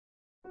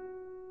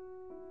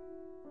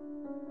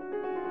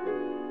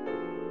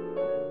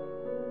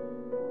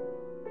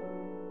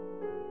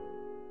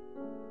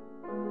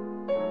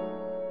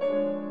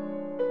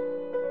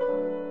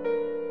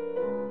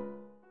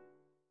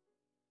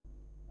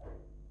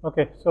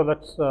Okay, so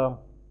let's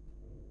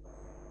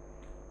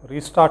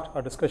restart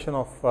our discussion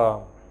of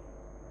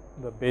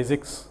the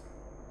basics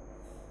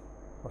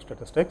of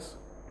statistics.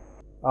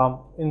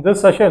 In this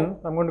session,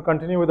 I'm going to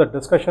continue with the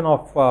discussion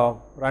of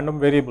random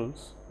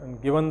variables, and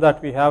given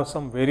that we have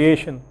some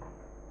variation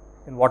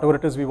in whatever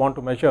it is we want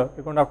to measure,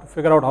 we're going to have to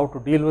figure out how to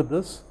deal with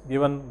this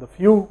given the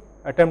few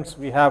attempts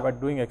we have at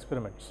doing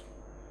experiments.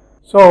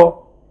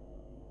 So,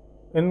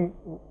 in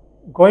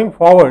going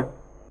forward,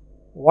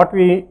 what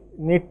we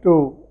need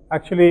to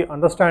actually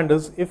understand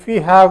is, if we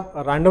have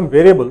a random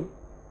variable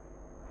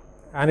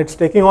and it's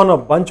taking on a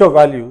bunch of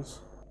values,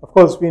 of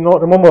course we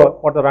remember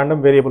what the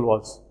random variable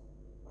was.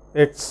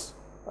 It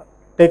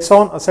takes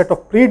on a set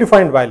of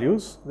predefined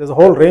values. There's a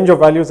whole range of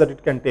values that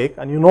it can take,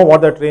 and you know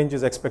what that range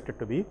is expected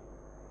to be,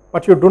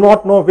 but you do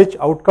not know which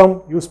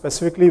outcome you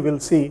specifically will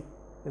see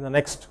in the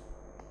next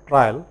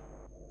trial.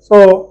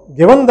 So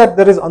given that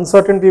there is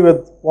uncertainty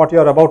with what you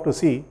are about to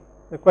see,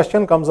 the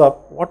question comes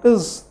up, what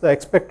is the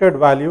expected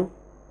value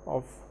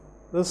of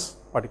this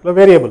particular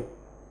variable?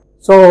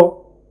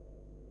 So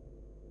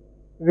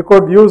we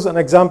could use an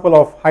example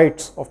of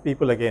heights of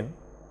people again.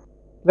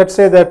 Let's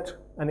say that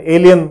an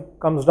alien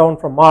comes down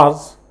from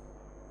Mars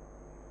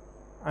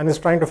and is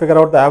trying to figure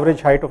out the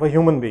average height of a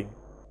human being.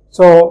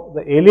 So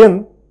the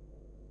alien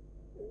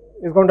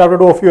is going to have to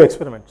do a few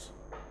experiments.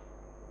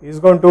 He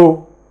is going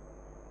to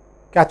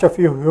catch a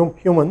few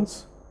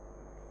humans,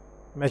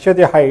 measure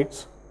their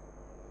heights,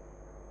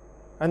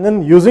 and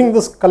then using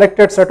this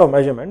collected set of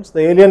measurements,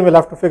 the alien will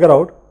have to figure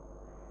out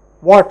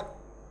what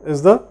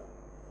is the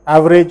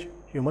average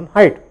human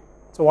height.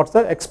 So what's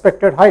the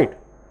expected height?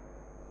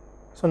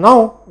 So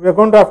now we are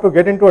going to have to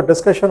get into a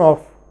discussion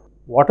of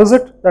what is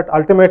it that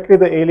ultimately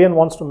the alien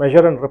wants to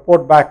measure and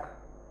report back,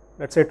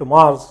 let's say to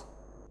Mars,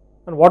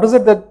 and what is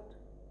it that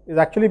is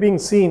actually being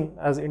seen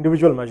as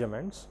individual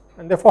measurements,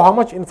 and therefore how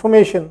much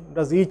information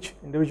does each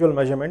individual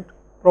measurement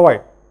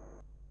provide.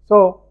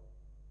 So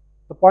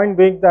the point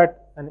being that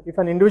if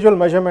an individual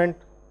measurement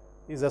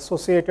is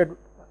associated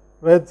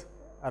with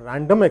a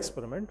random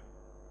experiment,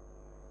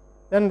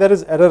 then there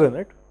is error in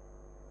it,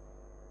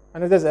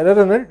 and if there is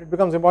error in it, it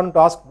becomes important to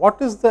ask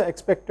what is the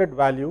expected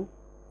value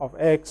of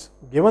x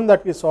given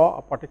that we saw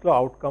a particular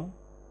outcome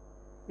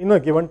in a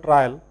given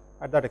trial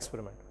at that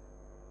experiment.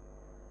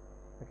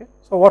 Okay.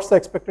 So what's the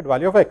expected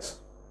value of x?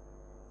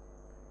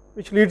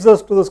 Which leads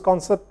us to this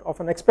concept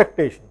of an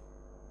expectation,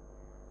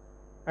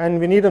 and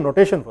we need a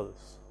notation for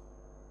this.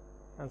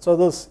 And so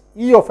this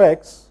E of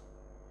x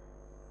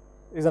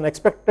is an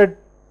expected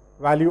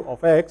value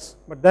of x,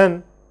 but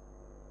then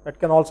that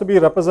can also be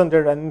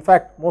represented, and in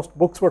fact most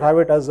books would have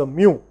it as a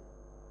mu,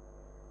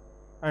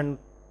 and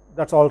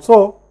that's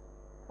also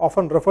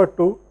often referred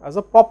to as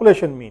a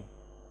population mean.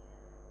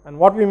 And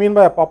what we mean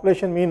by a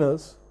population mean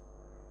is,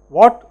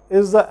 what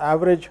is the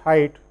average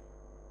height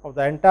of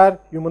the entire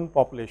human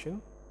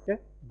population? Okay.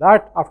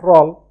 That, after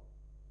all,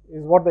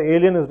 is what the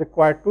alien is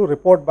required to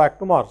report back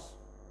to Mars.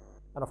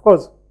 And of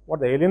course what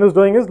the alien is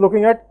doing is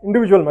looking at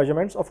individual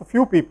measurements of a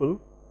few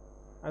people,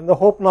 and the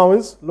hope now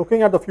is,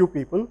 looking at the few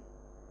people,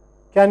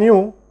 can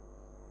you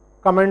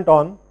comment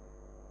on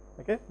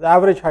the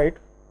average height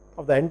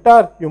of the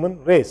entire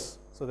human race?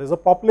 So there is a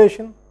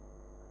population,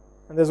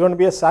 and there is going to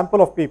be a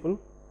sample of people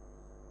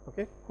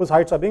whose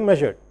heights are being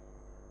measured.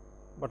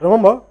 But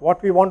remember,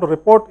 what we want to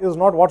report is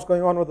not what's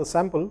going on with the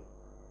sample.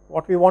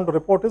 What we want to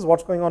report is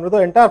what's going on with the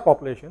entire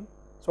population.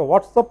 So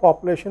what's the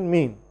population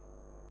mean?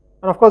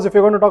 And of course, if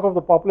you're going to talk of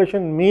the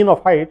population mean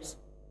of heights,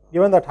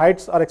 given that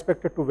heights are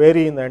expected to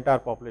vary in the entire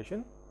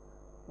population,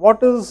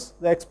 what is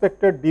the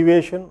expected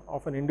deviation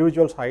of an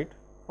individual's height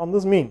from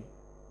this mean?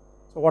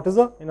 So what is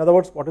in other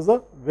words, what is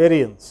the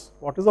variance?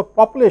 What is the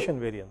population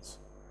variance?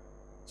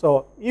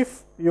 So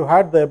if you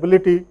had the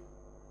ability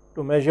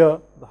to measure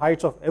the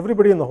heights of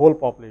everybody in the whole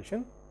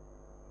population,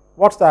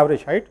 what's the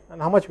average height and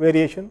how much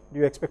variation do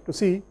you expect to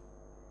see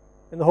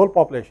in the whole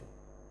population?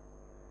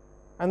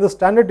 And the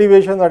standard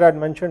deviation that I had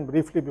mentioned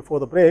briefly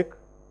before the break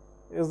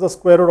is the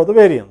square root of the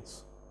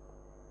variance.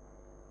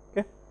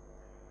 Okay.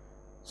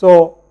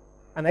 So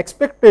an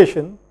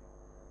expectation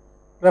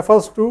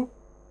refers to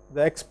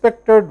the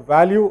expected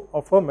value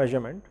of a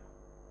measurement,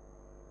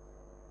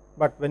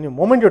 but when the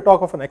moment you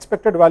talk of an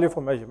expected value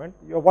for measurement,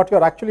 what you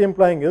are actually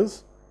implying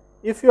is,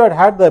 if you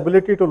had the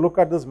ability to look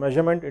at this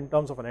measurement in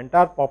terms of an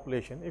entire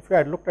population, if you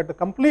had looked at the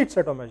complete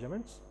set of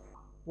measurements,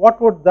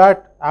 what would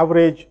that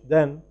average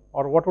then,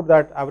 or what would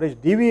that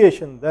average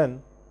deviation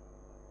then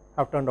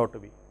have turned out to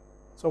be?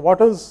 So what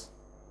is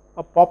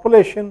a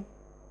population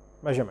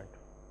measurement?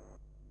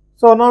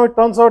 So now it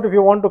turns out, if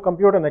you want to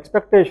compute an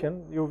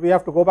expectation, we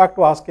have to go back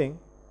to asking,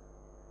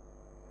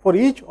 for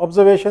each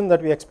observation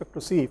that we expect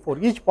to see, for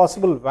each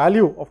possible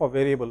value of a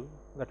variable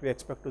that we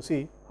expect to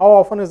see, how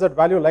often is that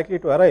value likely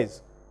to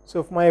arise? So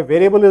if my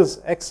variable is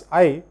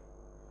xi,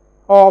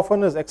 how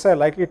often is xi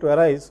likely to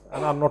arise?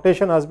 And our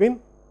notation has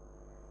been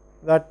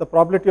that the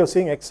probability of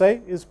seeing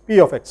xi is p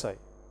of xi,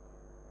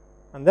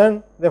 and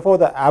then therefore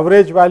the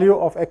average value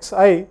of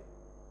xi,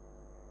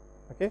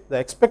 the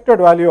expected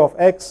value of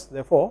x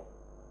therefore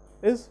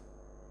is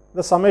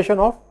the summation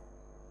of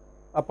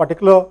a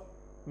particular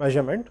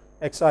measurement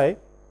xi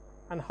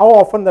and how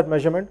often that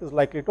measurement is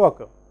likely to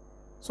occur.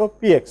 So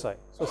pxi,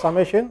 so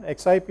summation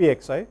xi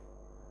pxi,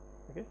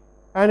 okay,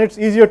 and it is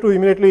easier to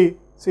immediately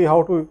see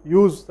how to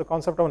use the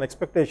concept of an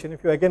expectation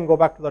if you again go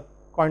back to that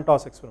coin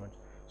toss experiment.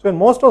 So in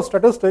most of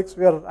statistics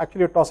we are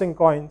actually tossing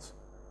coins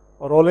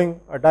or rolling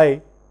a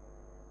die,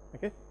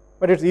 okay,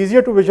 but it is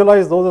easier to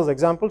visualize those as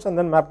examples and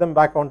then map them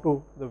back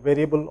onto the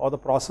variable or the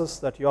process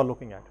that you are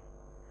looking at.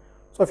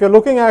 So if you are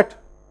looking at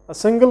a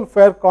single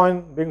fair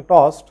coin being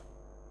tossed,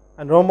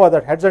 and remember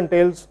that heads and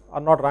tails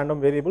are not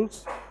random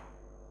variables,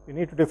 you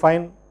need to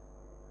define,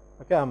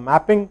 okay, a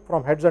mapping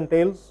from heads and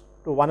tails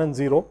to 1 and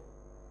 0.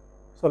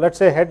 So let us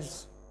say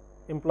heads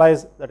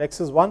implies that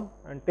x is 1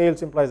 and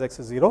tails implies x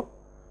is 0.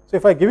 So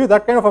if I give you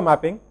that kind of a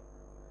mapping,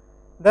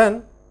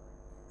 then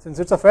since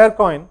it is a fair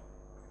coin,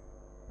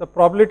 the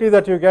probability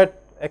that you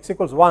get x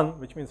equals 1,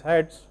 which means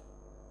heads,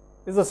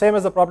 is the same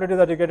as the probability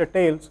that you get a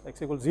tails,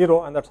 x equals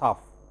 0, and that is half.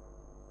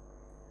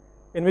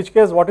 In which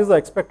case, what is the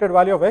expected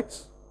value of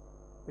x?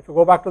 If you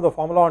go back to the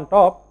formula on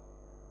top,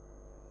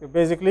 you are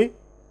basically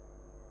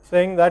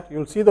saying that you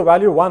will see the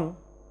value 1,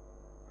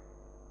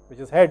 which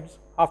is heads,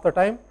 half the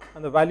time,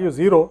 and the value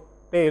 0,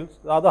 tails,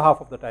 the other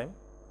half of the time,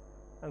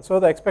 and so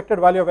the expected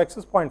value of x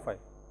is 0.5.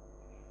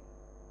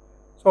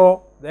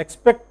 So the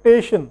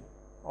expectation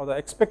or the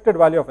expected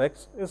value of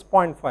x is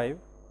 0.5,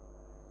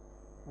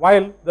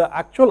 while the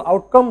actual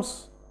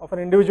outcomes of an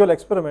individual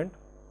experiment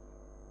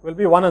will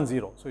be 1 and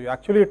 0. So you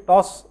actually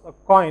toss a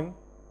coin,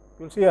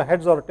 you will see a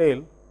heads or a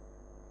tail,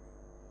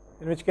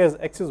 in which case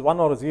x is 1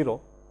 or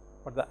 0,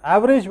 but the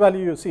average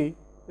value you see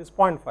is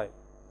 0.5,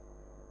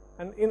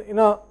 and in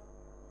a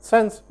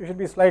sense you should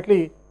be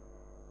slightly,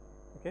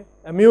 okay,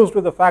 amused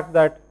with the fact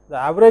that the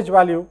average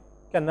value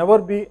can never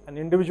be an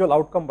individual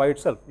outcome by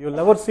itself. You will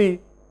never see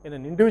in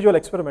an individual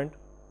experiment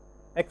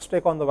x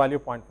take on the value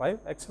 0.5,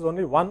 x is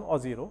only 1 or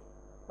 0,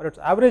 but its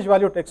average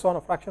value takes on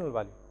a fractional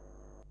value.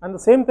 And the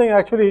same thing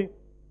actually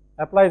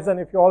applies then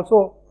if you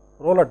also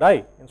roll a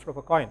die instead of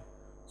a coin.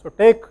 So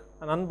take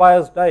an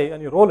unbiased die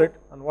and you roll it,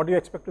 and what do you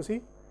expect to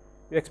see?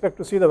 You expect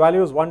to see the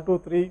values 1,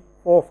 2, 3,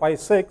 4, 5,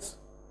 6,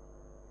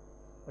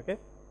 okay,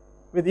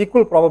 with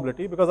equal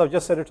probability, because I have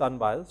just said it is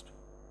unbiased.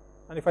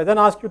 And if I then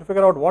ask you to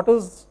figure out what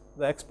is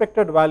the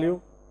expected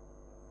value,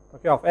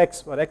 okay, of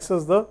x, where x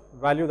is the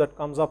value that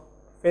comes up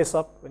face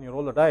up when you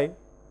roll the die,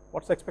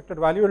 what is the expected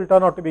value? It will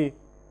turn out to be,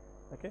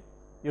 okay,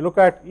 you look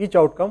at each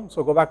outcome,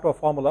 so go back to a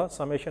formula,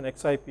 summation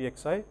xi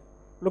pxi,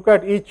 look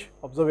at each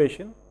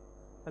observation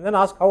and then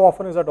ask how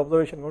often is that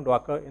observation going to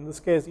occur. In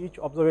this case, each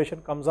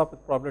observation comes up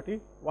with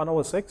probability 1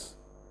 over 6,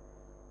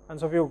 and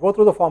so if you go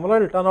through the formula,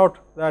 it will turn out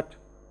that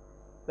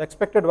the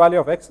expected value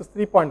of x is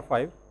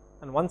 3.5,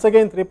 and once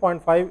again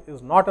 3.5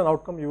 is not an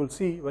outcome you will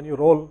see when you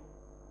roll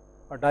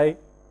a die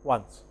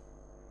once.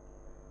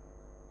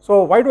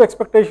 So why do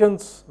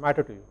expectations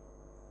matter to you?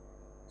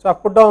 So I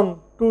have put down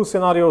two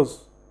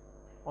scenarios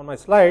on my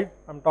slide.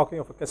 I am talking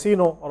of a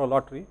casino or a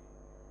lottery.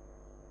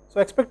 So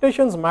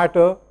expectations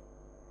matter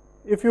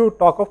if you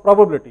talk of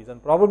probabilities,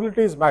 and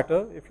probabilities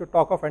matter if you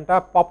talk of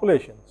entire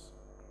populations,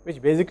 which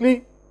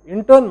basically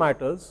in turn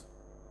matters,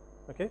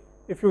 okay,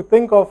 if you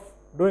think of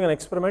doing an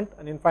experiment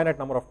an infinite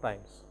number of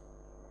times.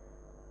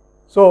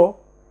 So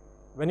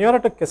when you are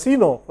at a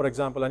casino, for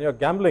example, and you are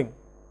gambling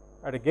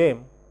at a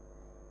game,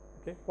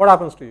 okay, what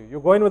happens to you? You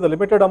go in with a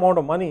limited amount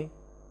of money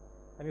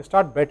and you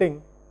start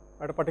betting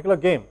at a particular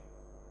game.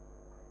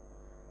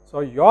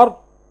 So your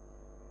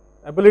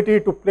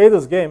ability to play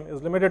this game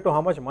is limited to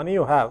how much money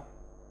you have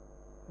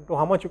and to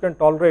how much you can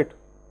tolerate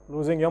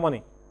losing your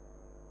money.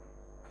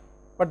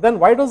 But then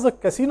why does the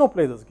casino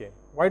play this game?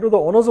 Why do the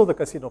owners of the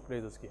casino play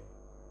this game?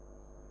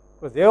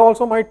 Because they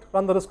also might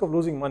run the risk of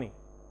losing money.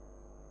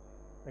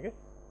 Okay?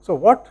 So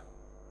what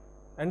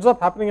ends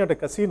up happening at a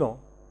casino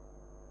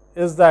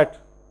is that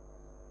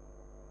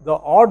the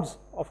odds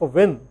of a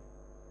win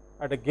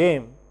at a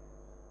game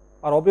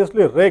are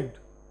obviously rigged,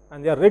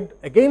 and they are rigged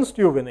against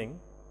you winning,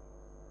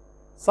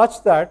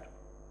 such that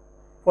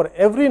for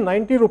every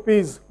 90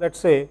 rupees, let us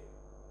say,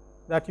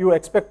 that you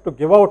expect to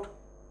give out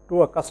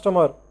to a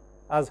customer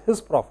as his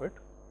profit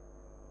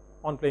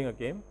on playing a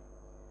game,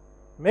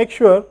 make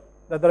sure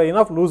that there are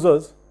enough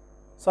losers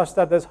such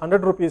that there is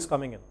 100 rupees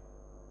coming in.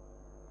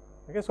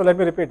 Okay, so let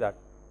me repeat that.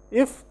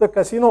 If the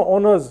casino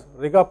owners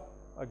rig up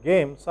a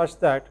game such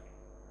that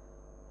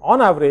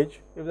on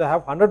average, if they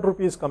have 100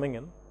 rupees coming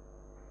in,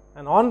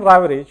 and on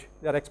average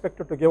they are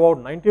expected to give out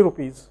 90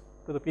 rupees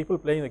to the people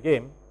playing the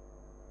game,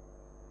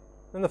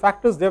 then the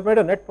fact is they have made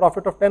a net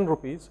profit of 10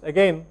 rupees,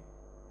 again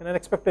in an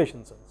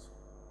expectation sense.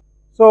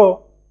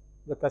 So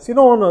the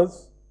casino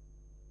owners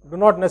do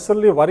not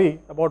necessarily worry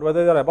about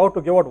whether they are about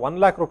to give out 1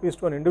 lakh rupees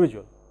to an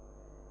individual.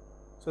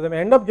 So they may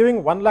end up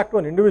giving 1 lakh to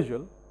an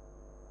individual,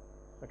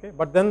 okay,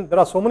 but then there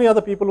are so many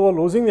other people who are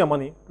losing their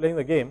money playing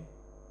the game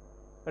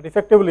that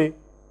effectively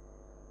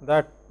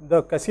that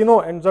the casino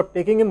ends up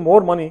taking in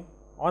more money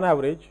on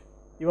average,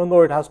 even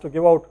though it has to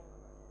give out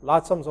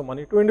large sums of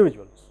money to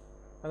individuals.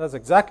 And that's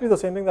exactly the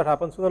same thing that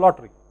happens with the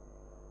lottery.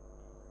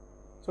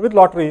 So with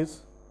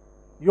lotteries,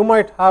 you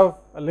might have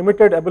a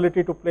limited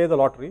ability to play the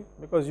lottery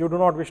because you do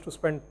not wish to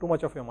spend too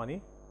much of your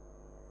money.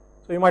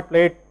 So you might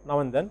play it now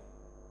and then,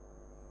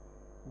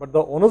 but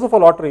the owners of a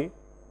lottery,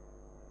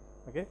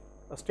 okay,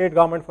 a state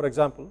government for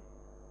example,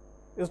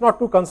 is not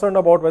too concerned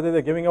about whether they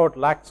are giving out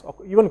lakhs or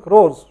even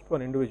crores to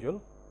an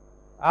individual,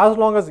 as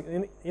long as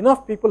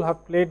enough people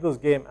have played this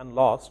game and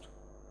lost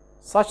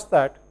such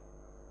that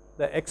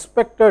the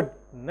expected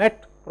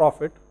net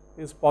profit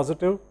is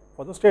positive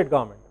for the state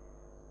government.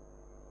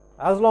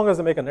 As long as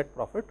they make a net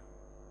profit,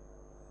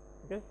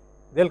 okay,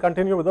 they will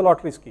continue with the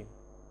lottery scheme.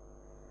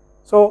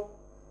 So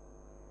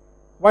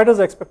why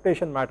does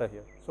expectation matter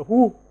here? So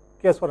who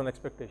cares for an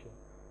expectation?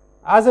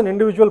 As an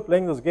individual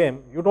playing this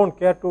game, you don't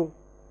care to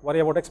worry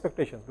about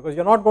expectations because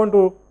you are not going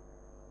to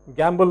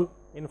gamble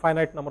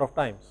infinite number of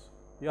times.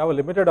 You have a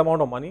limited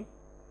amount of money,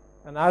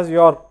 and as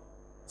your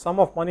sum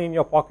of money in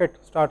your pocket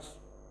starts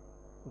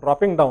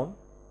dropping down,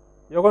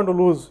 you are going to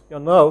lose your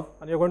nerve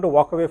and you are going to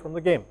walk away from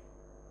the game.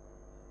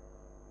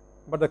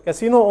 But the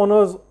casino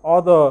owners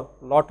or the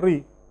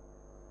lottery,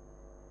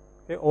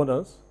 okay,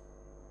 owners,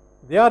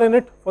 they are in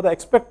it for the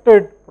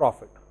expected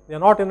profit. They are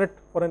not in it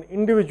for an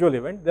individual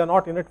event, they are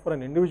not in it for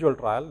an individual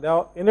trial, they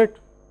are in it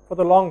for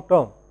the long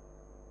term.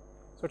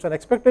 So it's an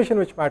expectation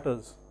which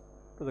matters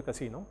to the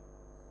casino,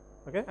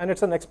 okay, and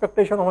it's an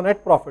expectation of a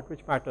net profit which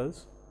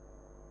matters.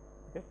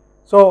 Okay.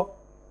 So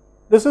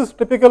this is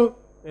typical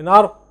in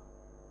our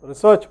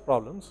research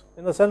problems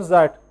in the sense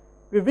that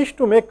we wish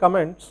to make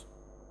comments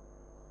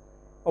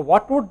of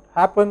what would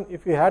happen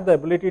if we had the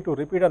ability to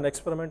repeat an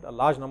experiment a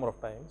large number of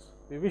times.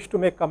 We wish to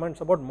make comments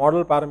about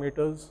model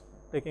parameters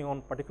taking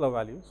on particular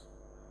values,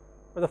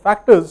 but the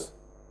fact is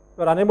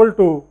we are unable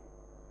to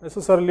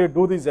necessarily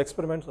do these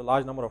experiments a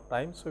large number of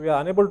times. So we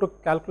are unable to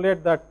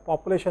calculate that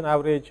population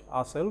average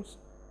ourselves,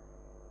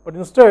 but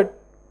instead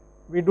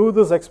we do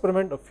this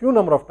experiment a few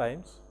number of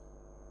times,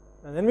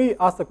 and then we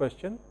ask the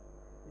question,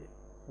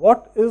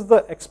 what is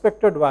the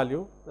expected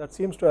value that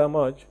seems to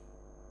emerge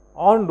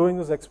on doing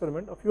this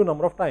experiment a few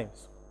number of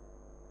times?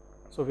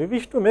 So we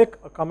wish to make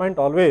a comment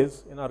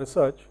always in our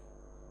research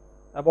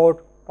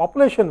about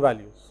population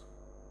values,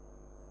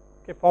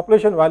 okay,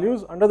 population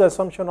values under the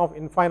assumption of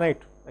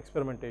infinite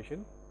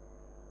experimentation,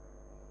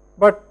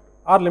 but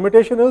our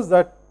limitation is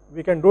that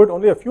we can do it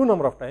only a few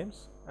number of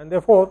times, and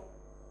therefore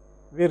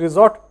we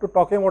resort to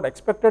talking about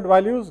expected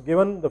values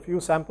given the few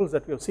samples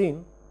that we have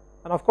seen.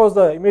 And of course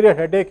the immediate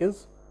headache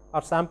is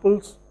our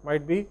samples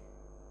might be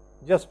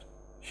just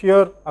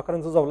sheer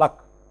occurrences of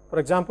luck. For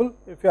example,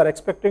 if you are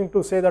expecting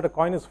to say that a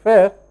coin is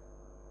fair,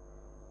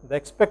 the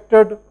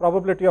expected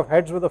probability of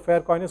heads with a fair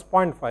coin is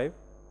 0.5,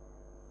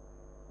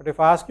 but if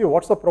I ask you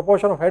what's the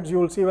proportion of heads you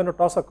will see when you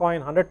toss a coin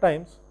 100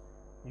 times,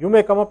 you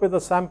may come up with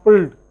a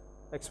sampled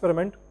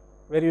experiment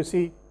where you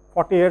see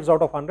 40 heads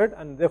out of 100,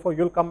 and therefore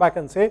you will come back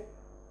and say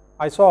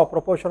I saw a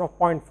proportion of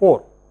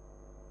 0.4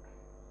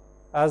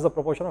 as the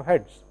proportion of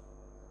heads,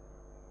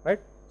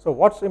 right. So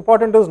what's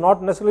important is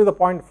not necessarily the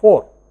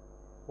 0.4,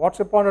 what's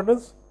important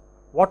is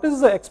what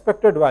is the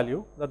expected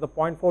value that the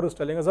 0.4 is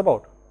telling us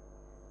about.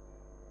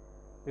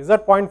 Is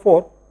that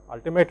 0.4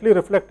 ultimately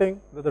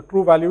reflecting that the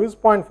true value is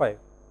 0.5,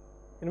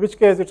 in which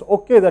case it's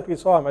okay that we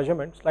saw a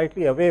measurement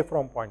slightly away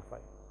from 0.5.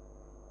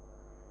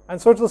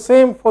 And so it's the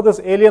same for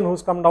this alien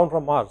who's come down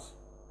from Mars,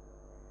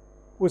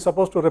 who is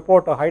supposed to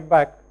report a height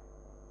back,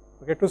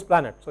 okay, to his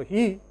planet. So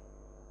he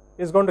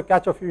is going to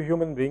catch a few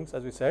human beings,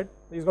 as we said,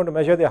 he's going to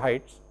measure their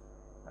heights,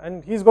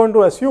 and he's going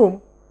to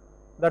assume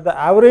that the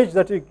average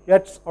that he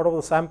gets out of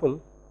the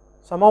sample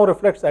somehow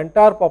reflects the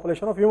entire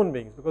population of human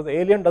beings, because the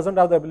alien doesn't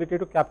have the ability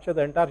to capture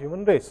the entire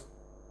human race.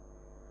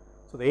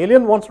 So the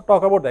alien wants to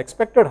talk about the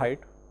expected height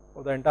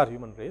of the entire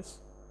human race,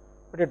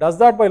 but it does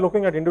that by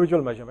looking at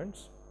individual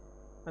measurements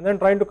and then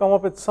trying to come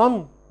up with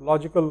some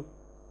logical,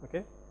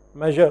 okay,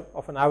 measure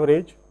of an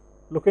average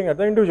looking at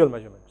the individual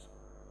measurements.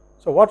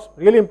 So what's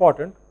really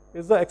important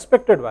is the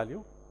expected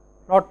value,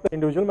 not the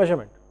individual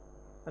measurement,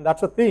 and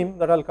that's a theme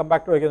that I'll come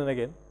back to again and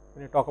again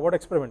when you talk about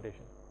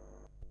experimentation.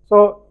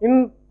 So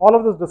in all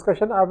of this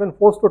discussion I have been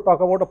forced to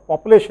talk about a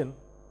population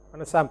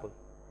and a sample.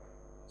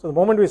 So the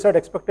moment we said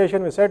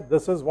expectation, we said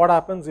this is what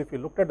happens if you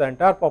looked at the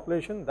entire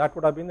population, that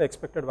would have been the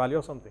expected value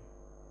of something.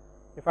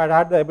 If I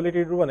had the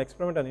ability to do an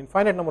experiment an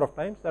infinite number of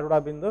times, that would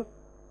have been the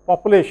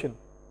population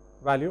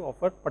value of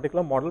a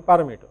particular model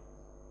parameter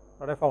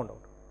that I found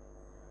out.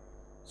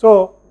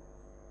 So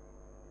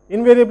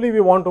invariably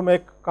we want to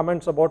make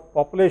comments about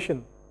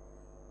population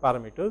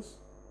parameters,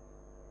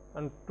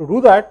 and to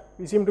do that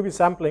we seem to be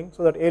sampling,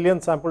 so that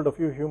alien sampled a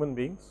few human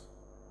beings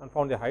and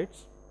found their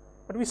heights.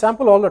 But we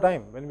sample all the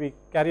time when we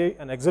carry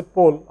an exit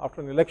poll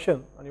after an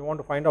election and you want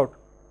to find out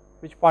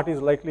which party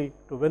is likely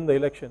to win the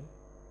election.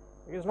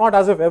 It's not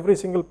as if every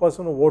single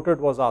person who voted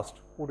was asked,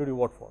 who did you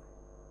vote for?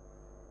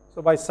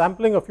 So by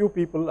sampling a few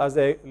people as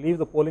they leave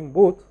the polling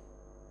booth,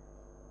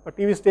 a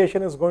TV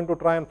station is going to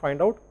try and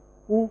find out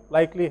who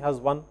likely has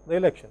won the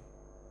election.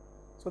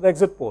 So the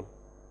exit poll.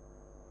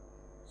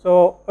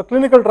 So a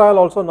clinical trial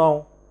also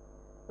now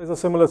is a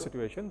similar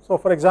situation. So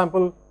for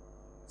example,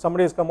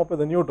 somebody has come up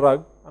with a new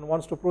drug and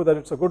wants to prove that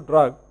it's a good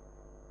drug.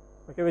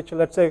 okay, which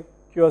let us say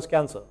cures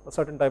cancer, a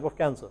certain type of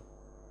cancer.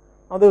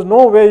 Now there is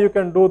no way you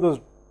can do this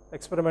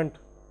experiment,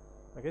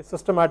 okay,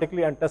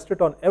 systematically and test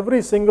it on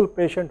every single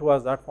patient who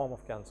has that form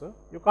of cancer.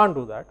 You can't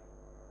do that.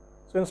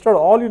 So instead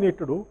all you need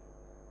to do,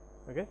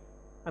 okay,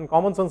 and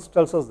common sense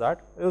tells us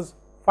that, is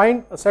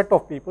find a set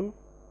of people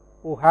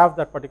who have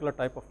that particular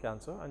type of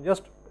cancer and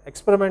just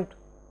experiment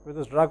with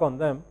this drug on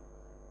them,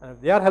 and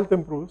if their health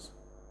improves,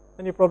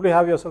 then you probably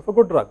have yourself a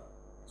good drug.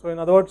 So in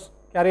other words,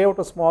 carry out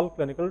a small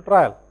clinical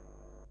trial.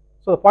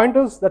 So the point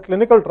is that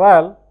clinical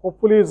trial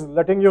hopefully is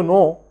letting you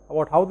know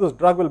about how this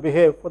drug will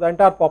behave for the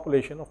entire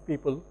population of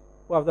people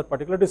who have that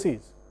particular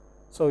disease.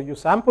 So you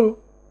sample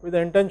with the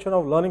intention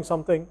of learning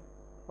something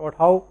about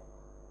how,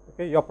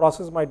 okay, your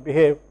process might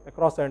behave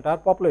across the entire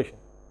population.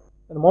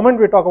 And the moment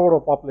we talk about a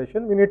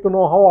population, we need to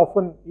know how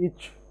often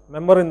each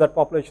member in that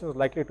population is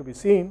likely to be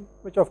seen,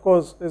 which of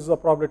course is a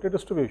probability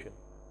distribution.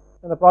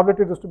 And the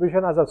probability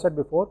distribution, as I have said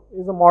before,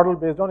 is a model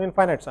based on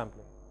infinite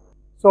sampling.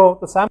 So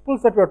the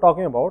samples that we are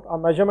talking about are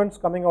measurements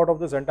coming out of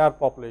this entire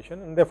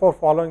population and therefore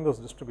following this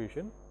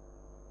distribution.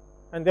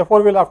 And therefore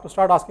we will have to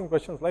start asking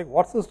questions like,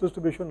 what's this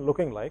distribution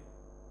looking like?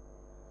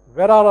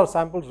 Where are our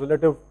samples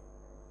relative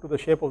to the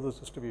shape of this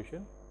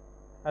distribution?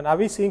 And are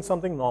we seeing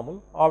something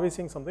normal, or are we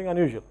seeing something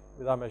unusual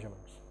with our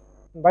measurements?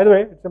 And by the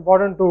way, it's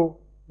important to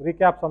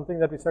recap something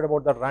that we said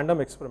about that random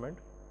experiment.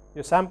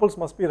 Your samples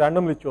must be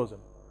randomly chosen.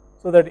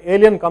 So that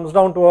alien comes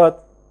down to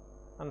earth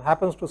and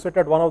happens to sit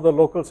at one of the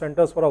local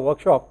centers for a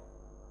workshop,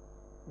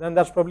 then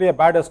that's probably a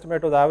bad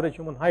estimate of the average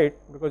human height,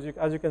 because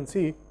as you can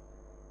see,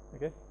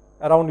 okay,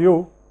 around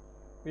you,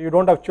 you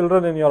don't have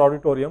children in your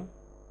auditorium,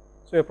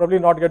 so you're probably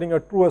not getting a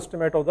true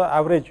estimate of the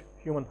average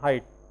human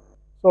height.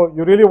 So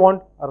you really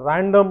want a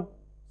random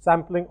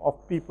sampling of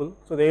people.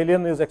 So the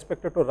alien is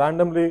expected to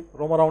randomly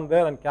roam around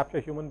there and capture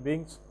human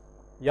beings,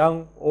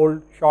 young,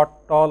 old, short,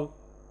 tall,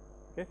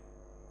 okay,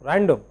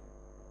 random,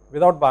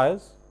 without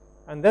bias,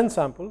 and then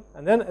sample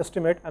and then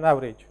estimate an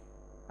average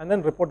and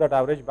then report that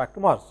average back to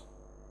Mars.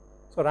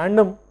 So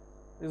random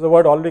is a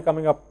word already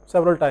coming up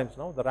several times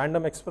now, the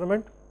random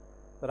experiment,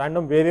 the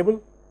random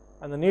variable,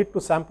 and the need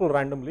to sample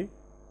randomly,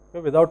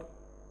 okay, without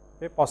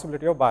a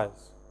possibility of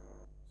bias.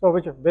 So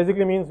which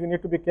basically means we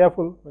need to be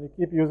careful when you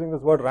keep using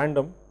this word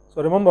random.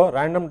 So remember,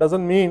 random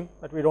doesn't mean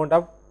that we don't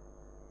have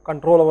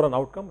control over an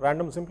outcome.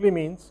 Random simply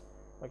means,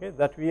 okay,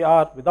 that we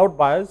are without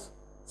bias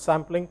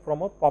sampling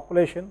from a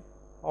population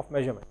of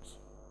measurements.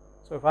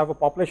 So if I have a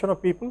population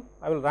of people,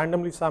 I will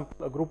randomly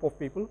sample a group of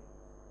people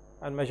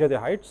and measure their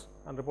heights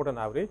and report an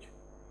average.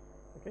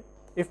 Okay.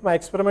 If my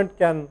experiment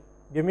can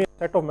give me a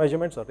set of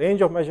measurements, a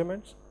range of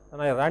measurements,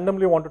 and I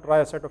randomly want to try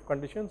a set of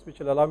conditions which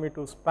will allow me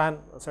to span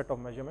a set of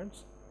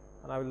measurements,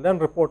 and I will then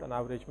report an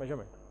average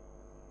measurement.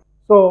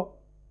 So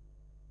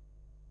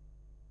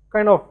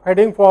kind of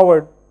heading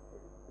forward,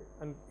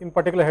 and in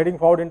particular heading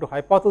forward into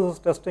hypothesis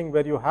testing,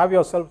 where you have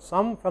yourself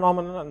some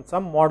phenomenon and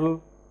some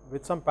model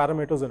with some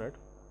parameters in it.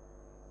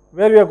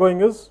 Where we are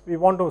going is, we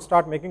want to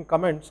start making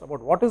comments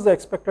about what is the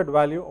expected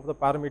value of the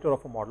parameter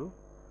of a model.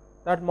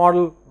 That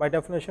model by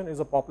definition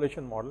is a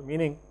population model,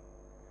 meaning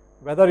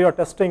whether you are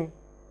testing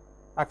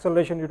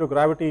acceleration due to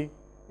gravity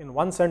in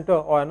one center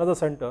or another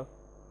center,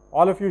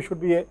 all of you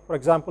should be, for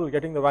example,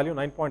 getting the value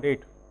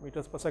 9.8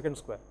 meters per second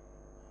square.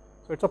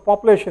 So it's a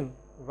population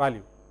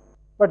value.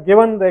 But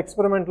given the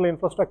experimental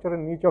infrastructure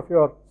in each of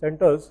your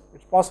centers,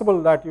 it's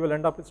possible that you will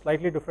end up with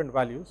slightly different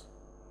values.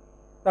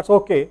 That's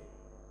okay.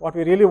 What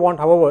we really want,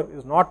 however,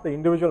 is not the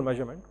individual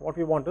measurement. What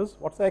we want is,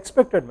 what's the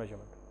expected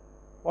measurement?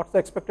 What's the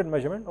expected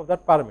measurement of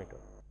that parameter?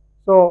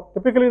 So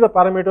typically the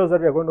parameters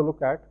that we are going to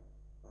look at,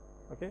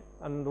 okay,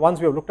 and the ones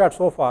we have looked at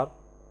so far,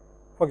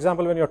 for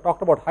example, when you have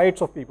talked about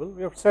heights of people,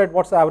 we have said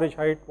what's the average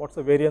height, what's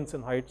the variance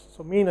in heights,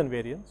 so mean and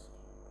variance.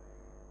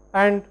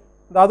 And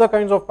the other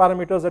kinds of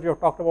parameters that you have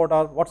talked about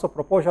are, what's the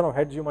proportion of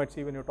heads you might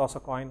see when you toss a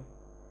coin,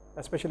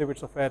 especially if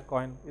it's a fair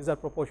coin, is that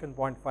proportion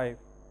 0.5,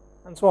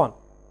 and so on.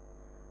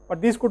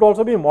 But these could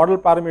also be model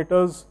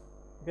parameters,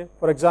 okay,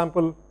 for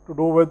example, to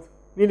do with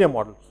linear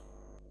models.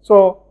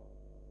 So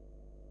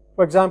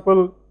for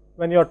example,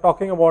 when you are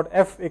talking about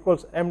F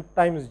equals m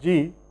times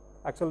g,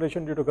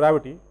 acceleration due to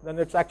gravity, then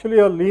it's actually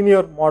a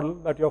linear model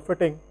that you are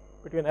fitting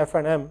between F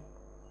and m,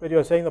 where you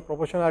are saying the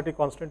proportionality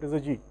constant is a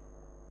g.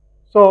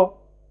 So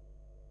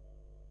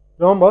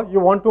remember, you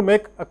want to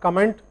make a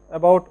comment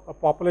about a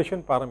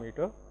population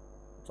parameter.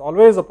 It's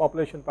always a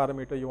population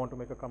parameter you want to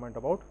make a comment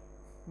about,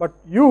 but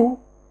you,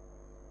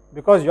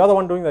 because you are the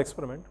one doing the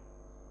experiment,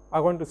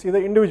 are going to see the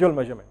individual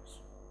measurements.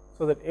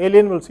 So that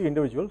alien will see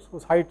individuals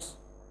whose heights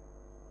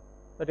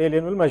that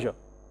alien will measure.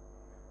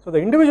 So the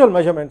individual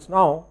measurements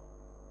now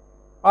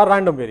are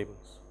random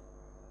variables.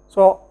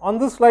 So on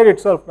this slide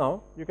itself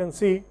now, you can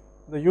see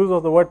the use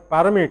of the word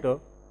parameter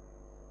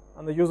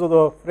and the use of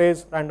the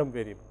phrase random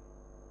variable.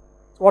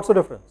 So what's the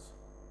difference?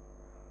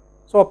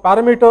 So a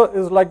parameter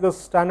is like the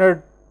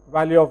standard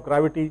value of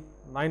gravity,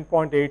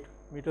 9.8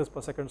 meters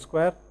per second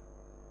square,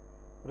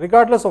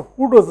 regardless of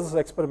who does this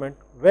experiment,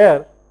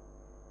 where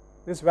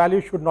this value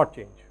should not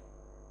change.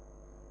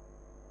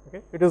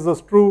 Okay? It is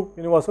this true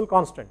universal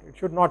constant, it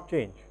should not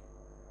change.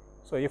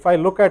 So if I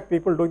look at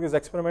people doing this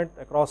experiment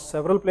across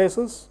several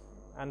places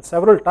and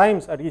several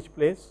times at each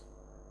place,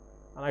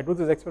 and I do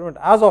this experiment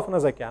as often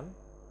as I can,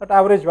 that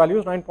average value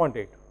is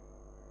 9.8.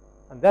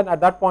 And then at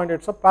that point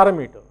it's a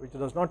parameter which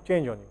does not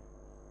change on you.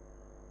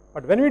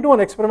 But when we do an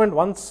experiment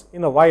once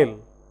in a while,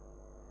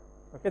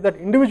 okay, that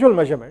individual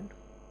measurement,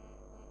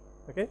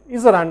 okay,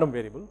 is a random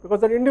variable,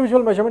 because that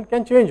individual measurement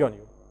can change on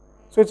you.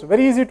 So it's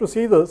very easy to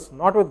see this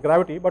not with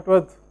gravity but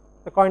with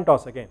the coin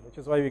toss again, which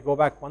is why we go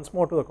back once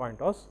more to the coin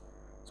toss.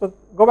 So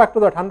go back to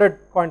that 100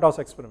 coin toss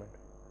experiment.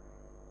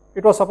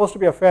 It was supposed to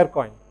be a fair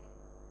coin.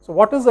 So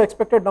what is the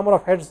expected number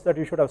of heads that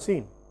you should have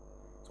seen?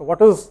 So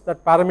what is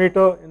that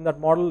parameter in that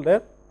model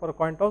there for a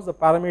coin toss? The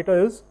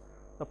parameter is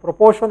the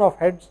proportion of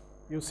heads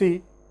you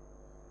see,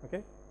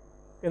 okay,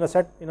 in a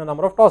set, in a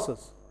number of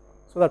tosses.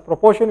 So that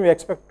proportion we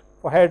expect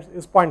for heads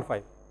is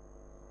 0.5.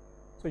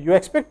 So you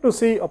expect to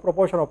see a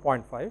proportion of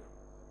 0.5,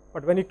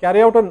 but when you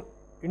carry out an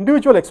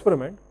individual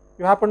experiment,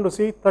 you happen to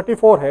see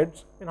 34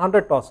 heads in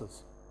 100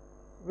 tosses,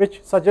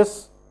 which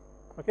suggests,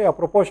 okay, a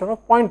proportion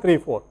of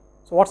 0.34.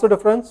 So what's the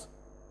difference?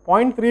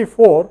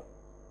 0.34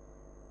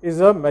 is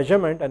a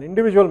measurement, an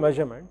individual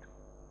measurement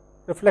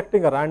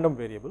reflecting a random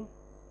variable.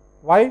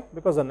 Why?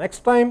 Because the next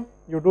time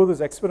you do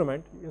this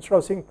experiment, instead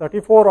of seeing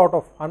 34 out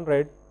of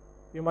 100,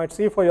 you might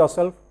see for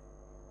yourself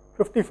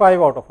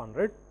 55 out of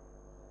 100.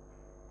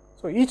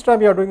 So each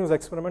time you are doing this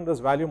experiment, this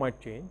value might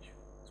change.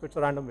 So it's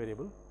a random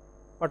variable.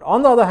 But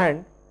on the other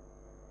hand,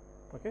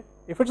 okay,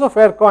 if it's a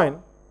fair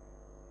coin,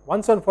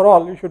 once and for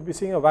all you should be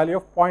seeing a value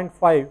of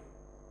 0.5,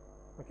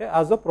 okay,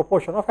 as the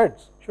proportion of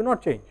heads. It should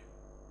not change.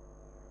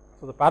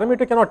 So the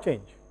parameter cannot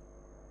change.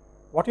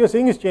 What you are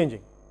seeing is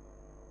changing.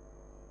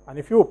 And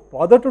if you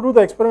bother to do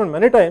the experiment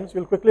many times,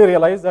 you will quickly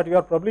realize that you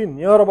are probably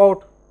near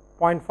about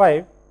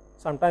 0.5,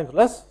 sometimes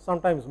less,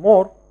 sometimes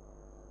more,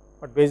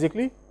 but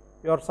basically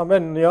you are somewhere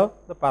near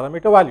the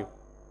parameter value.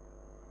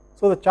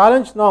 So the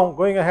challenge now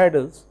going ahead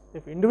is,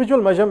 if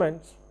individual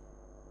measurements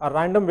are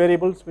random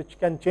variables which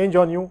can change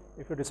on you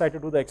if you decide to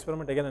do the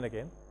experiment again and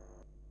again,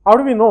 how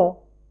do we know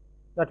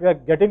that we are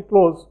getting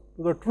close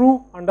to the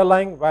true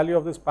underlying value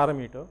of this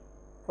parameter?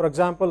 For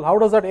example, how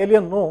does that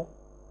alien know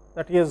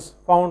that he has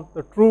found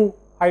the true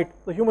height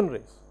of the human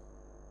race,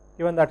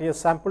 given that he has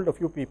sampled a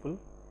few people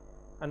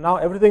and now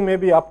everything may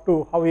be up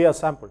to how he has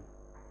sampled?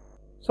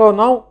 So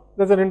now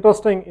there is an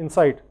interesting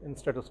insight in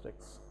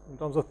statistics in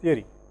terms of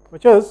theory,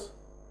 which is,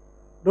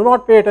 do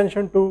not pay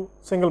attention to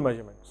single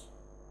measurements.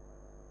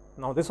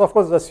 Now this of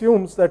course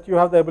assumes that you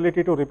have the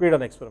ability to repeat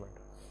an experiment.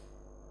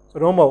 So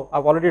remember, I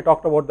have already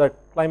talked about that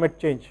climate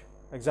change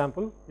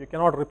example. You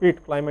cannot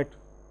repeat climate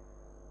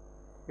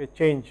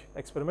change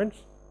experiments,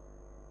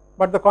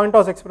 but the coin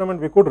toss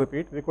experiment we could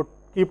repeat, we could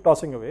keep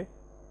tossing away.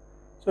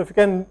 So if you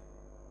can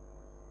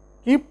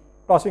keep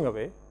tossing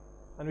away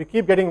and we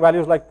keep getting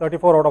values like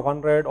 34 out of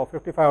 100 or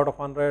 55 out of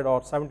 100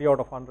 or 70 out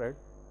of 100,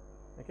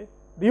 okay,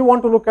 do you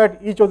want to look at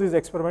each of these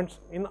experiments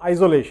in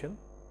isolation,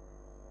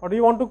 or do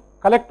you want to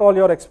collect all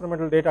your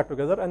experimental data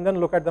together and then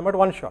look at them at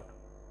one shot?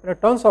 And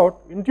it turns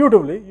out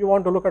intuitively you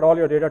want to look at all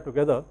your data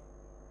together,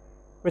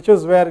 which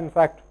is where in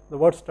fact the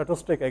word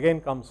statistic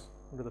again comes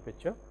into the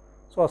picture.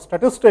 So a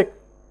statistic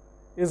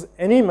is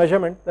any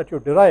measurement that you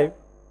derive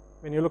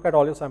when you look at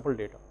all your sample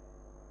data.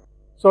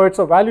 So it's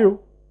a value,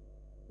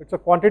 it's a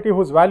quantity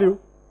whose value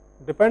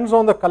depends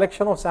on the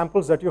collection of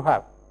samples that you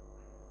have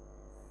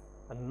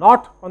and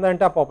not on the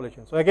entire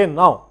population. So again,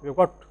 now we've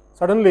got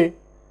suddenly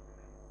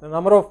the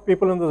number of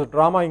people in this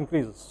drama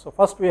increases. So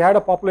first we had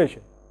a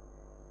population.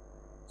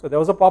 So there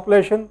was a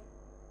population.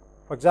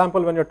 For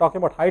example, when you're talking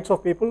about heights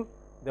of people,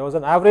 there was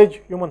an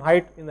average human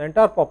height in the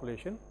entire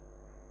population,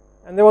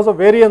 and there was a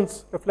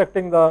variance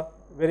reflecting the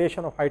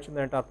variation of heights in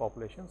the entire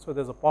population. So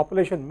there's a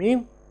population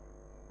mean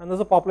and there's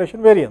a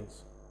population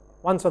variance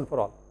once and for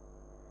all.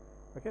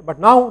 Okay, but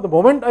now the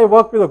moment I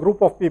work with a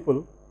group of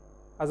people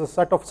as a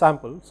set of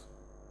samples,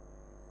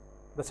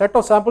 the set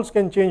of samples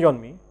can change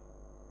on me,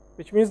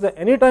 which means that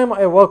anytime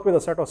I work with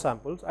a set of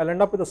samples, I'll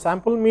end up with a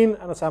sample mean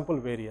and a sample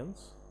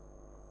variance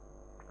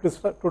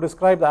to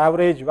describe the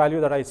average value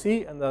that I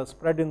see and the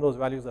spread in those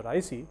values that I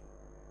see.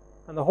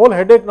 And the whole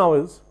headache now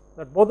is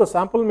that both the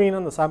sample mean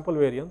and the sample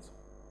variance,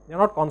 they are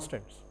not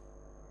constants.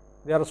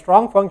 They are a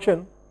strong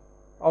function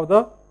of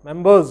the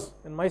members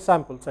in my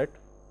sample set,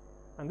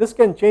 and this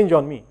can change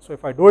on me. So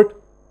if I do it,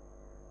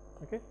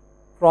 okay,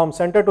 from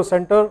center to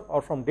center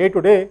or from day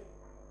to day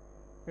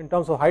in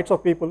terms of heights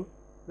of people,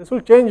 this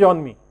will change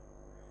on me.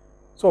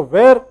 So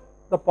where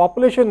the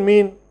population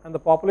mean and the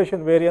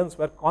population variance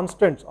were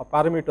constants or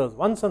parameters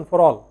once and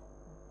for all,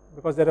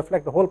 because they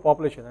reflect the whole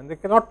population and they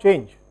cannot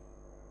change,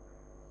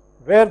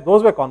 where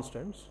those were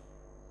constants,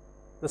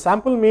 the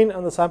sample mean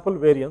and the sample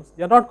variance,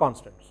 they are not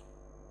constants.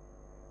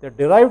 They are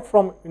derived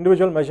from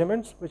individual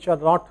measurements which are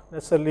not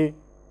necessarily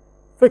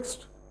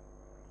fixed,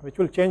 which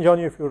will change on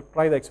you if you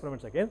try the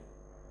experiments again.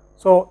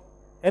 So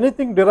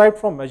anything derived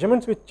from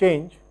measurements which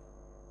change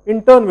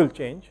in turn will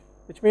change,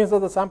 which means that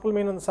the sample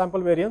mean and the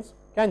sample variance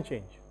can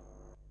change.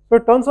 So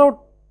it turns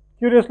out,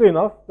 curiously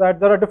enough, that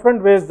there are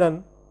different ways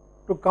then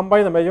to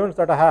combine the measurements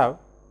that I have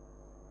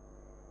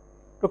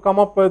to come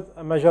up with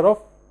a measure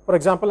of, for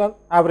example, an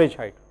average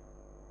height.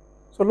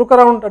 So look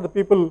around at the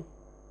people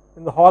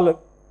in the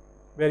hall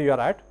where you are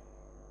at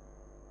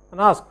and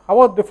ask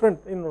how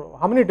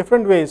many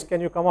different ways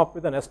can you come up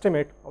with an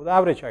estimate of the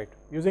average height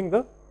using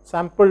the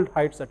sampled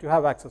heights that you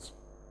have access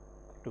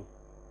to.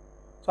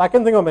 So I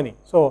can think of many.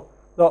 So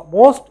the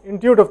most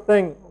intuitive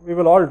thing we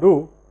will all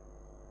do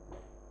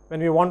when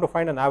we want to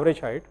find an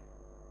average height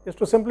is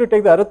to simply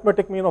take the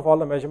arithmetic mean of all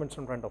the measurements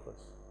in front of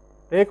us.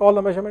 Take all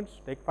the measurements,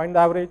 find the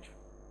average.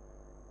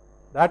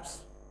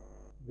 That's,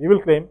 we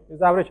will claim, is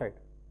the average height.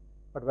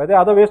 But were there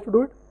other ways to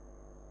do it?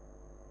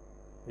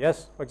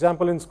 Yes. For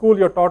example, in school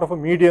you are taught of a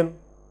median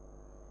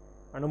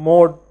and a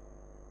mode.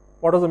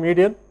 What is the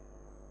median?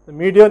 The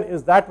median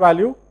is that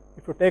value.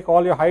 If you take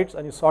all your heights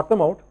and you sort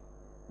them out,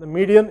 the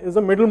median is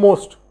the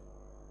middlemost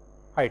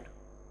height.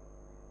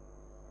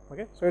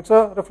 Okay, so it's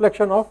a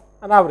reflection of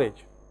an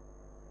average.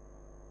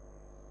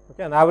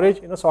 Okay, an average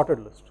in a sorted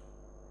list.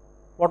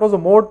 What was the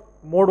mode?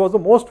 Mode was the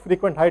most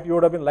frequent height you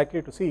would have been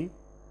likely to see,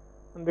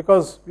 and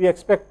because we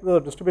expect the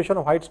distribution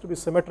of heights to be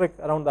symmetric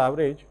around the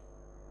average,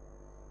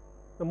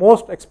 the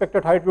most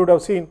expected height we would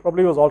have seen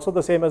probably was also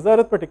the same as the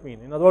arithmetic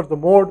mean. In other words, the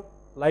mode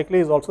likely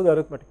is also the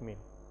arithmetic mean.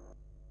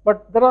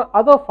 But there are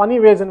other funny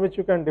ways in which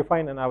you can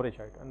define an average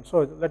height, and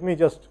so let me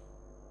just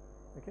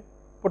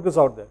put this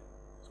out there.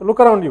 So look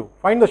around you,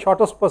 find the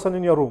shortest person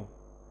in your room,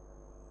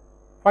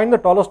 find the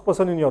tallest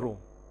person in your room,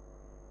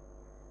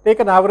 take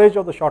an average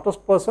of the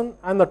shortest person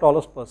and the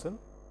tallest person,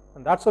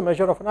 and that's a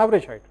measure of an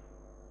average height.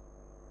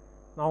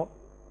 Now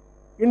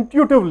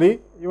intuitively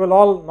you will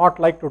all not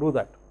like to do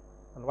that,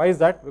 and why is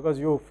that? Because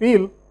you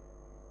feel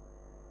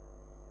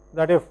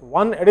that if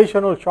one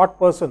additional short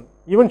person,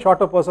 even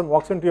shorter person,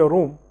 walks into your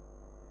room,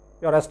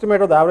 your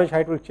estimate of the average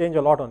height will change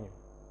a lot on you,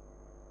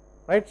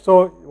 right?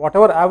 So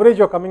whatever average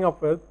you are coming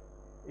up with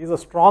is a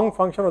strong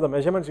function of the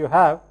measurements you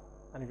have,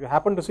 and if you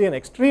happen to see an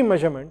extreme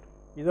measurement,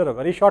 either a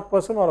very short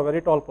person or a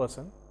very tall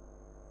person,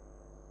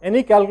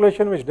 any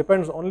calculation which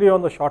depends only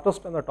on the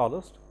shortest and the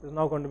tallest is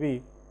now going to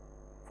be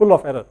full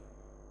of error.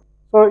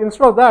 So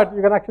instead of that,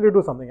 you can actually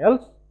do something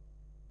else.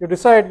 You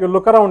decide, you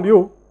look around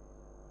you.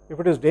 If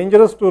it is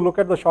dangerous to look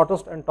at the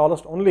shortest and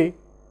tallest only,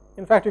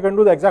 in fact you can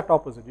do the exact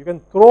opposite. You can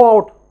throw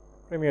out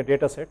from your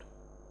data set,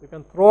 you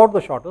can throw out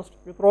the shortest,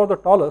 you throw out the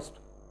tallest,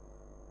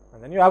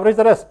 and then you average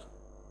the rest.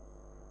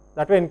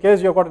 That way, in case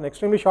you have got an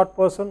extremely short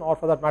person, or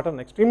for that matter an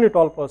extremely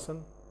tall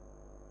person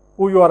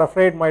who you are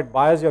afraid might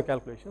bias your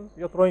calculations,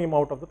 you are throwing him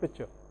out of the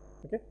picture.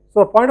 Okay?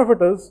 So the point of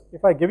it is,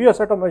 if I give you a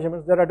set of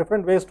measurements, there are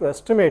different ways to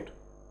estimate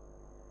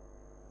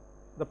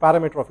the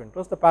parameter of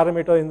interest, the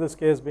parameter in this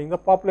case being the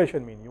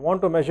population mean. You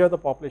want to measure the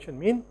population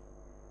mean,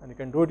 and you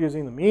can do it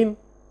using the mean,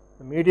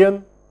 the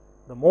median,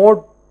 the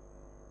mode,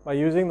 by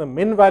using the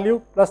min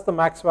value plus the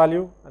max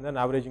value and then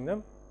averaging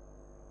them,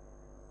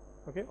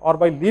 okay, or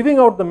by leaving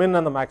out the min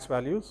and the max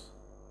values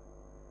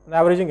and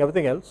averaging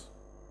everything else.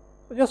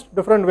 So just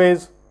different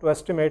ways to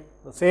estimate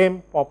the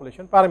same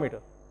population parameter.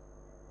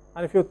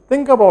 And if you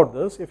think about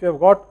this, if you have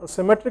got a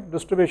symmetric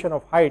distribution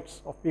of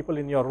heights of people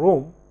in your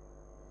room,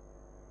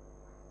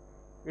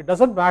 it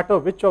doesn't matter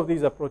which of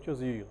these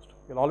approaches you used,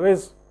 you will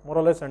always more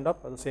or less end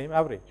up at the same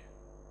average.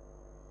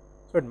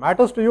 So it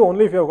matters to you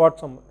only if you have got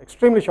some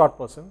extremely short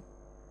person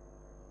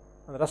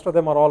and the rest of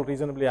them are all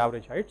reasonably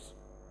average heights,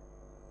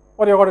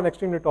 or you have got an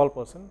extremely tall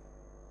person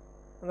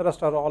and the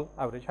rest are all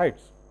average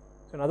heights.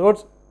 So in other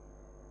words,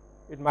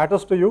 it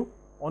matters to you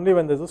only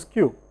when there is a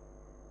skew.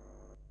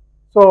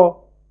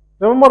 So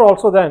remember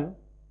also then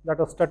that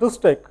a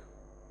statistic,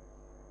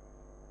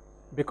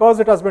 because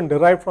it has been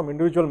derived from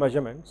individual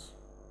measurements,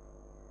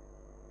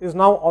 is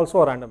now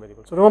also a random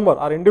variable. So remember,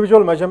 our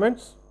individual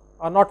measurements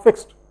are not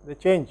fixed, they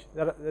change,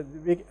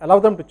 we allow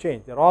them to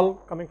change, they are all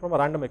coming from a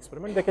random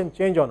experiment, they can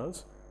change on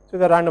us, so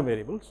they are random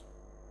variables.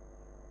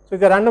 So if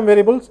they are random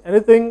variables,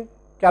 anything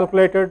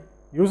calculated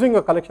using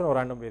a collection of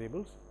random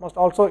variables must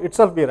also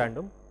itself be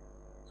random,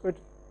 so it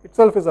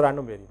itself is a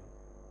random variable.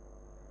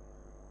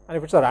 And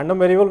if it is a random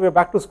variable, we are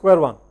back to square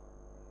one.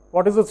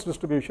 What is its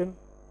distribution?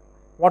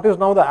 What is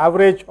now the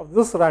average of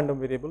this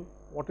random variable?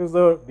 What is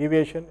the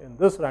deviation in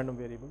this random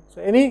variable?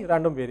 So any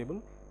random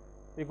variable,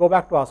 we go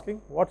back to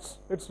asking what's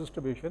its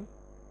distribution,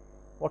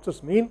 what's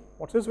its mean,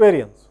 what's its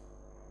variance.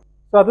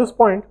 So at this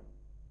point,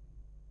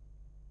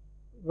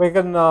 we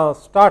can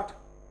start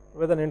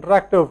with an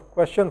interactive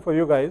question for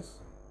you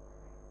guys.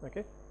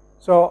 Okay.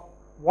 So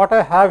what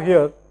I have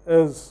here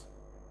is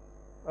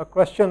a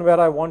question where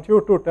I want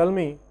you to tell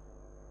me,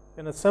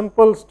 in a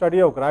simple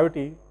study of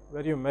gravity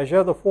where you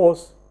measure the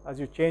force as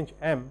you change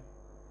m,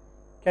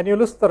 can you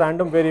list the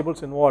random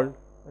variables involved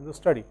in the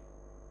study,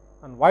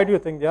 and why do you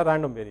think they are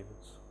random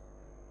variables?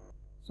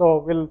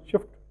 So we'll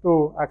shift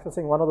to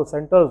accessing one of the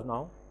centers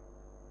now.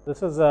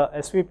 This is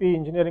SVP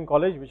Engineering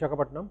College,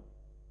 Visakhapatnam.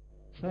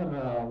 Sir,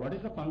 what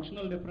is the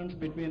functional difference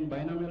between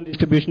binomial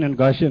distribution and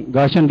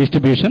Gaussian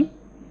distribution?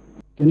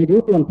 Can you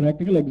give one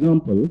practical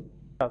example?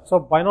 So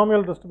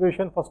binomial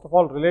distribution first of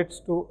all relates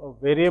to a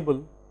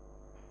variable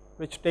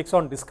which takes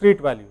on discrete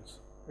values.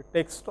 It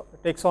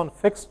takes on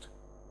fixed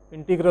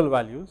integral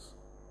values,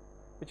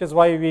 which is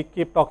why we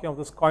keep talking of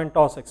this coin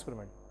toss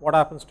experiment. What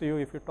happens to you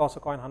if you toss a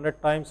coin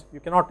 100 times? You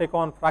cannot take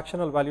on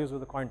fractional values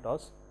with the coin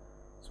toss.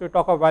 So you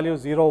talk of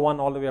values 0, 1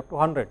 all the way up to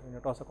 100 when you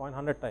toss a coin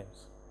 100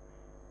 times,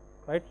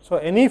 right. So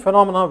any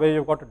phenomena where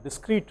you've got a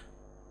discrete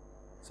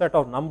set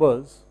of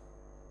numbers,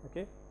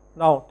 okay,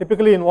 now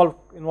typically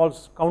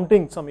involves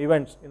counting some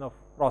events in a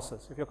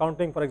process. If you're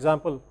counting, for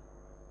example,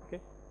 okay,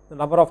 the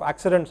number of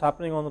accidents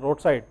happening on the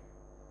roadside,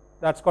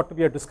 that's got to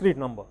be a discrete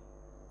number.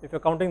 If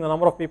you're counting the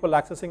number of people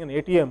accessing an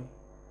ATM,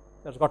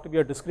 that's got to be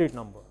a discrete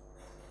number.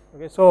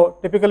 Okay, so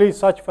typically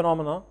such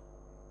phenomena,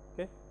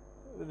 okay,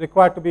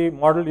 required to be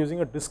modeled using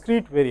a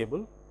discrete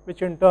variable,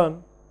 which in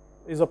turn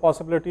is a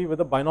possibility with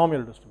a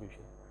binomial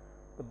distribution.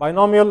 The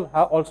binomial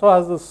also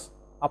has this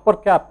upper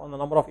cap on the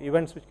number of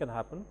events which can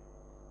happen.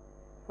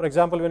 For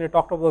example, when you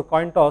talked about the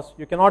coin toss,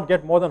 you cannot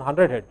get more than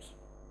 100 heads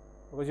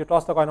because you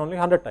toss the coin only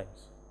 100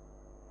 times.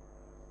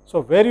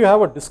 So where you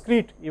have a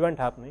discrete event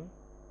happening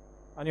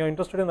and you are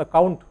interested in the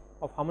count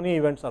of how many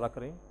events are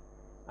occurring,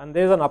 and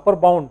there is an upper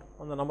bound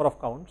on the number of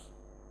counts,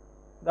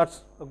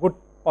 that's a good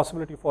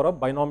possibility for a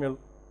binomial,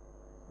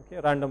 okay,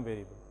 random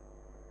variable.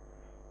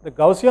 The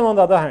Gaussian, on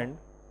the other hand,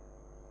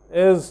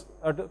 is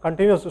a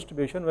continuous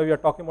distribution where we are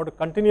talking about a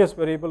continuous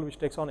variable which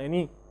takes on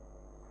any,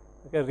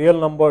 okay, real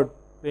numbered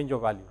range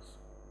of values.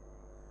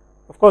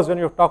 Of course, when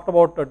you have talked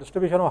about a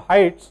distribution of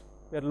heights,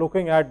 we are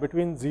looking at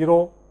between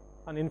 0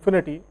 and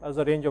infinity as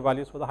the range of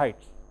values for the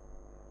heights.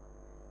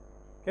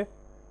 Okay.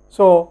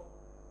 So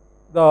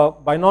the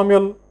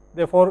binomial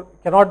therefore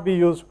cannot be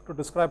used to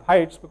describe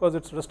heights because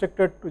it's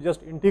restricted to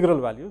just integral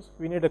values.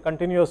 We need a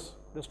continuous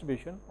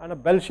distribution, and a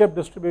bell-shaped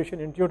distribution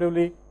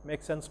intuitively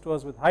makes sense to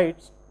us with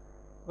heights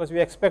because we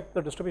expect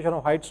the distribution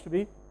of heights to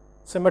be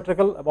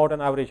symmetrical about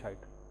an average height.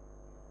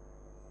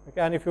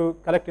 Okay, and if you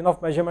collect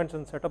enough measurements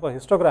and set up a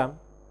histogram,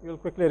 you will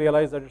quickly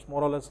realize that it's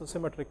more or less a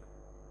symmetric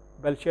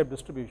bell-shaped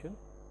distribution,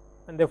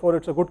 and therefore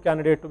it's a good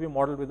candidate to be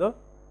modeled with a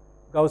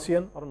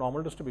Gaussian or a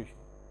normal distribution.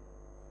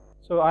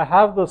 So I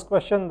have this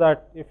question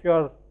that if you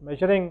are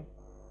measuring,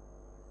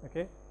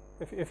 okay,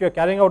 if you are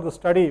carrying out the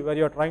study where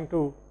you are trying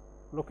to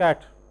look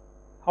at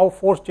how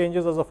force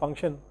changes as a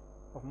function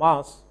of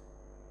mass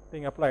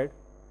being applied,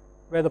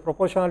 where the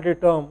proportionality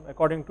term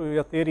according to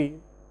your theory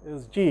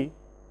is g,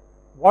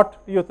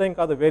 what do you think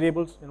are the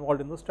variables involved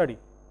in the study?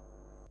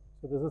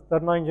 So this is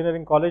Tarna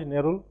Engineering College,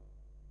 Nerul.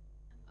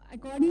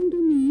 According to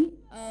me,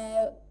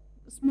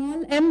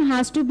 small m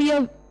has to be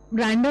a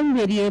random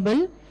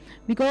variable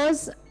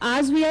because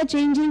as we are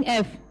changing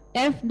f,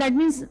 that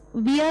means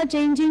we are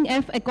changing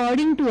f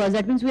according to us,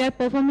 that means we are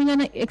performing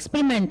an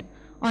experiment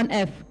on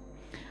f,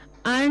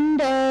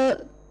 and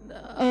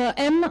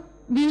m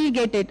we will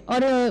get it,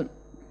 or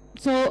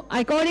so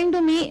according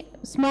to me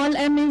small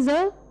m is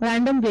a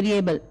random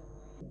variable.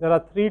 There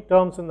are three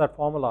terms in that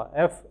formula,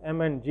 f,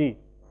 m and g.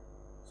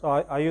 So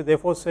are you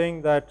therefore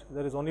saying that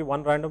there is only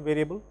one random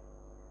variable?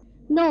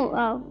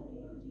 No,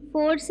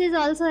 force is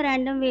also a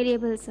random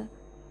variable, sir.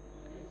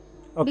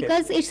 Okay.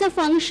 Because it's a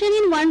function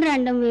in one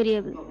random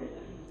variable.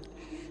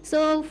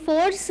 So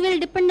force will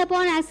depend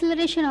upon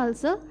acceleration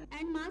also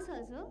and mass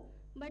also,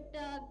 but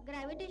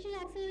gravitational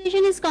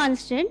acceleration is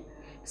constant.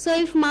 So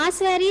if mass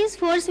varies,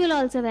 force will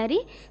also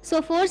vary.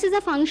 So force is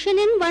a function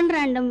in one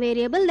random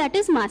variable, that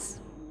is mass.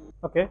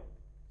 Okay.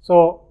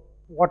 So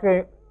what we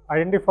are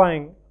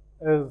identifying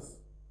is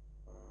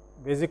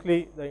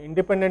basically the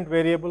independent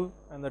variable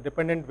and the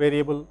dependent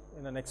variable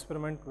in an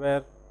experiment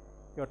where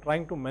you are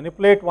trying to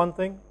manipulate one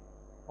thing,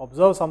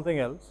 observe something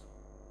else,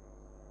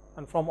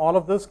 and from all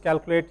of this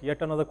calculate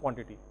yet another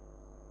quantity,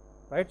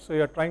 right. So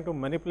you are trying to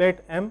manipulate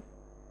m,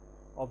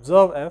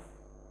 observe f,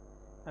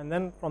 and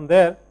then from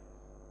there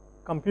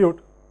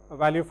compute a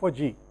value for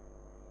g.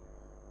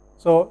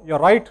 So you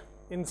are right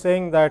in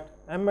saying that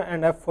m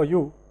and f for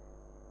you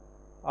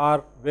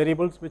are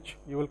variables which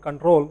you will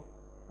control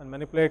and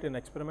manipulate in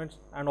experiments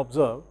and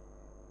observe,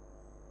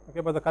 okay,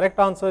 but the correct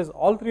answer is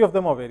all three of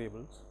them are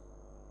variables,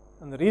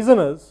 and the reason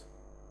is,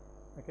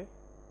 okay,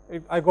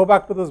 I go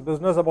back to this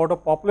business about a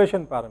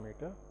population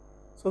parameter.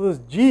 So this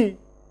g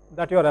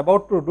that you are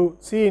about to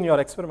see in your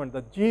experiment,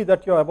 the g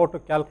that you are about to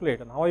calculate,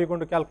 and how are you going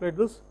to calculate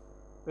this?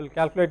 We will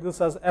calculate this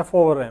as f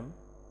over m.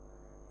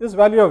 This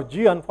value of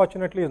g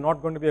unfortunately is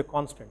not going to be a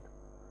constant.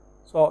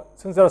 So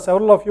since there are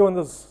several of you in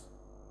this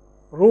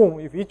room,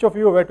 if each of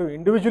you were to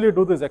individually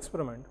do this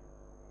experiment,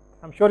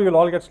 I am sure you will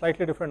all get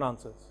slightly different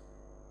answers.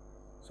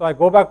 So I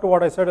go back to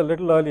what I said a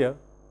little earlier.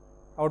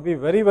 I would be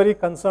very, very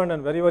concerned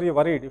and very, very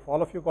worried if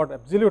all of you got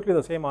absolutely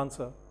the same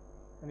answer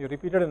and you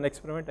repeated an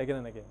experiment again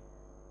and again,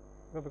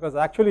 because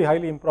it's actually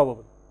highly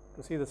improbable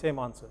to see the same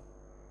answer.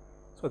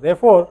 So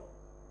therefore,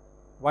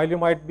 while you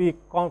might be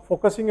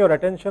focusing your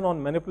attention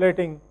on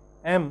manipulating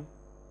m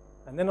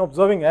and then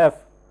observing f,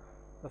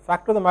 the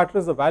fact of the matter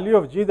is the value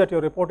of g that you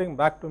are reporting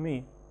back to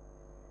me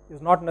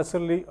is not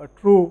necessarily a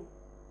true,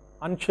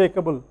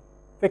 unshakable,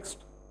 fixed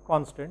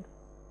constant,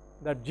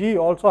 that g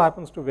also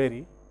happens to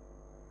vary,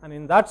 and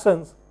in that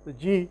sense the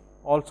g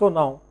also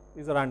now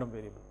is a random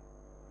variable,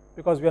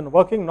 because we are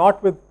working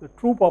not with the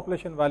true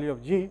population value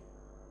of g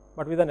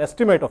but with an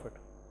estimate of it.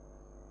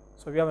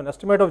 So we have an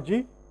estimate of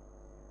G,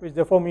 which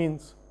therefore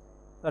means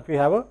that we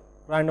have a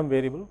random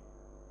variable,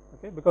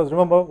 okay, because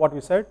remember what we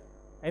said,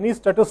 any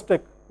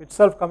statistic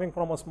itself coming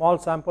from a small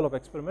sample of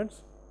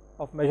experiments,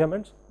 of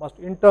measurements, must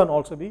in turn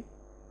also be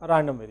a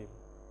random variable.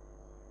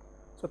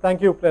 So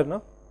thank you,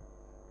 Prerna.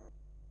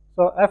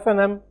 So F and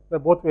M were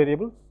both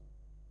variables,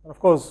 and of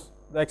course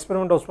the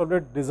experiment was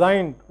probably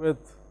designed with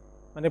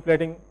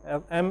manipulating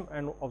M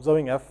and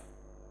observing F,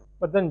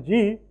 but then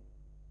G,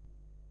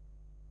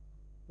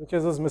 which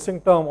is this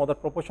missing term or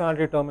that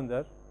proportionality term in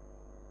there,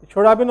 it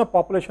should have been a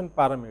population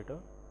parameter,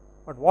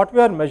 but what we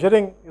are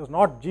measuring is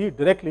not G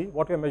directly,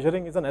 what we are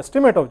measuring is an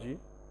estimate of G,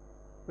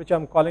 which I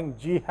am calling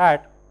G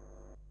hat,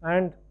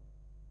 and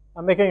I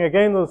am making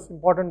again this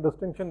important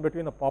distinction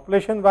between a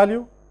population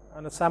value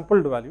and a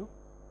sampled value.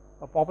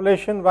 A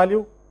population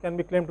value can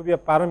be claimed to be a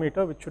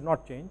parameter which should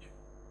not change,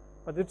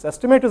 but its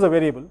estimate is a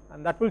variable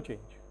and that will change.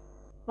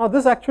 Now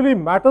this actually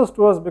matters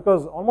to us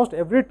because almost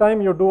every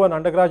time you do an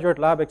undergraduate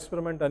lab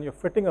experiment and you are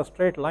fitting a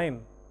straight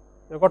line,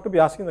 you have got to be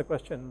asking the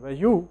question, were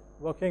you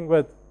working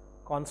with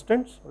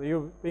constants, were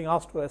you being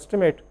asked to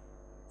estimate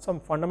some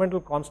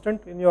fundamental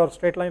constant in your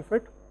straight line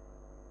fit,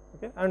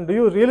 okay, and do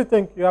you really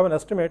think you have an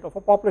estimate of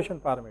a population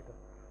parameter?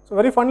 So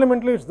very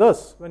fundamentally it's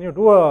this, when you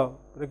do a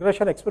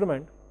regression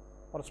experiment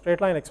or a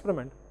straight line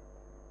experiment,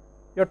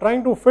 you are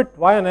trying to fit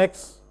y and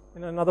x,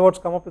 in other words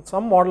come up with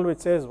some model which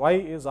says y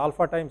is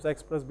alpha times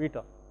x plus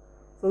beta.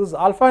 So this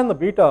alpha and the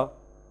beta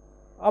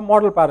are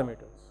model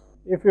parameters.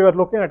 If you are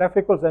looking at f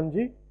equals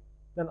mg,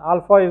 then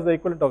alpha is the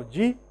equivalent of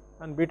g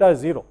and beta is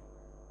 0.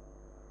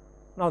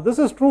 Now this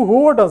is true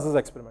whoever does this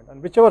experiment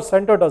and whichever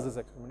center does this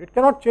experiment, it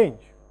cannot change.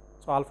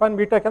 So alpha and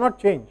beta cannot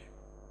change.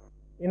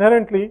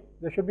 Inherently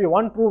there should be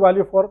one true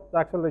value for the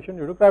acceleration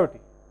due to gravity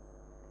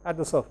at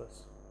the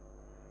surface.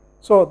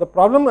 So the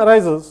problem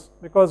arises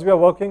because we are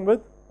working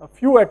with a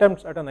few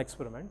attempts at an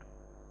experiment,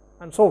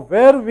 and so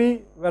where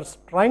we were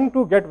trying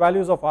to get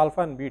values of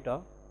alpha and beta,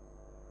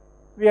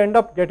 we end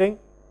up getting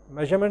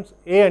measurements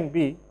A and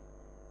B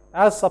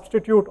as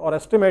substitute or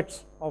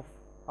estimates of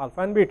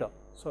alpha and beta.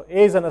 So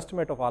A is an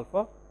estimate of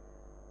alpha,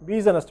 B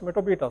is an estimate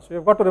of beta. So you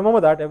have got to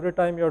remember that every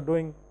time you are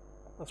doing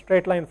a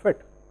straight line fit.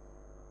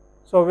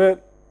 So we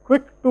are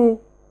quick to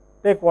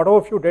take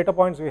whatever few data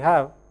points we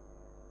have,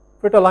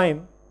 fit a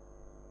line,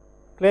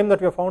 claim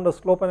that we have found a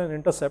slope and an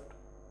intercept,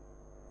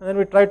 and then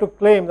we try to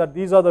claim that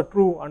these are the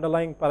true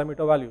underlying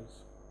parameter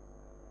values.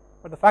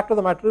 But the fact of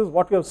the matter is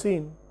what we have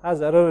seen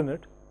has error in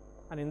it,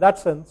 and in that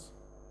sense,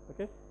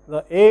 okay,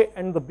 the A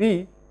and the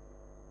B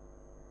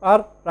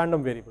are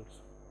random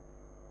variables.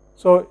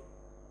 So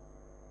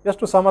just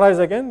to summarize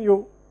again,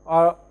 you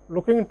are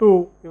looking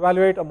to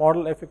evaluate a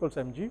model f equals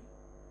mg,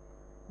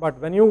 but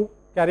when you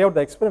carry out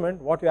the experiment,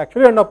 what you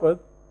actually end up with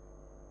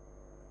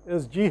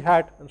is g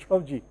hat instead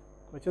of g,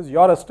 which is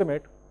your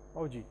estimate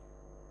of g.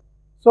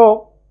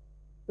 So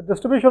the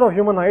distribution of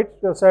human heights,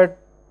 we have said,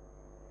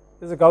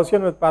 is a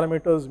Gaussian with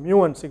parameters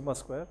mu and sigma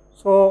square.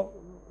 So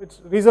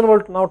it's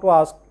reasonable now to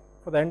ask,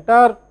 for the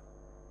entire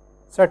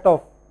set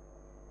of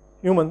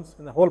humans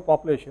in the whole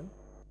population,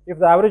 if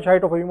the average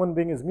height of a human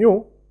being is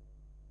mu,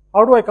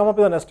 how do I come up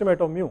with an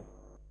estimate of mu?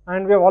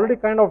 And we have already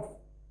kind of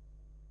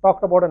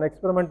talked about an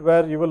experiment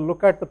where you will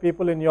look at the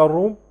people in your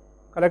room,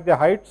 collect their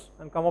heights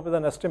and come up with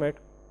an estimate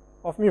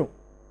of mu.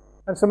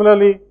 And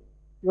similarly,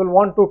 you will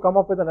want to come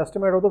up with an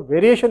estimate of the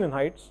variation in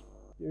heights.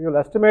 You will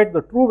estimate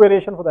the true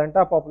variation for the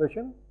entire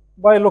population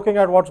by looking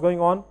at what's going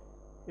on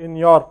in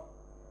your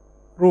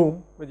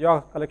room with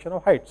your collection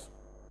of heights.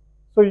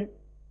 So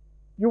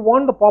you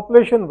want the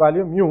population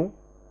value mu,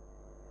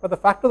 but the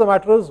fact of the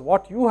matter is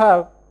what you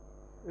have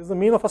is the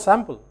mean of a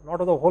sample,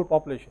 not of the whole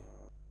population.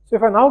 So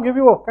if I now give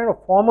you a kind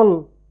of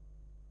formal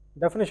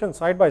definition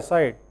side by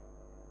side,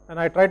 and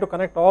I try to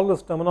connect all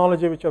this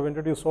terminology which I have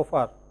introduced so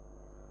far.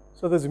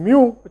 So this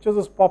mu, which is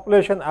this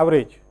population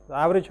average, the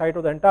average height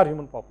of the entire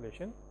human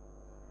population.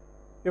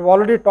 We have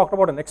already talked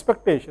about an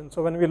expectation.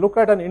 So when we look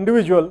at an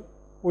individual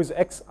who is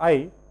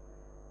xi,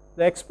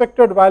 the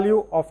expected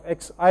value of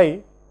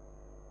xi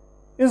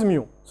is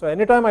mu. So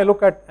anytime I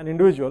look at an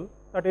individual,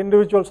 that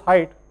individual's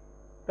height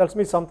tells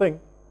me something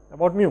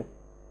about mu.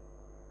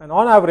 And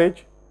on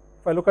average,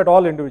 if I look at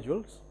all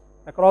individuals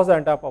across the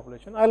entire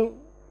population, I will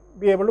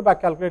be able to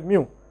back calculate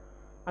mu.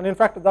 And in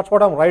fact, that is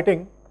what I am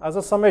writing as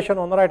a summation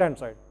on the right hand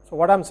side. So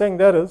what I am saying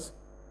there is,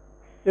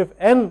 if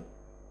n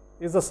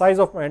is the size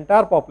of my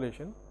entire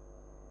population,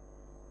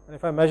 and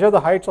if I measure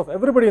the heights of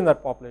everybody in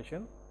that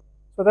population,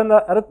 so then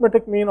the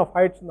arithmetic mean of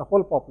heights in the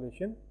whole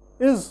population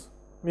is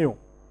mu.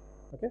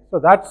 Okay, so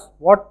that's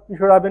what we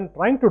should have been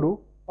trying to do.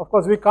 Of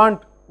course, we can't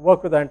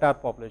work with the entire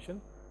population.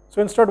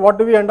 So instead, what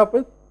do we end up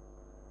with?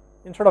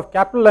 Instead of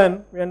capital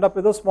N, we end up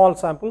with a small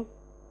sample,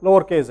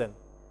 lowercase n.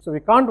 So we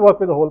can't work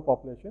with the whole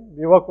population.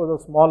 We work with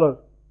a smaller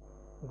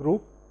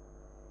group.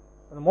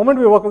 And the moment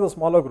we work with a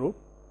smaller group,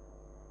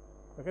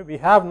 okay, we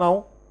have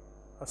now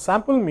a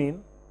sample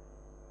mean,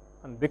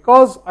 and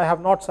because I have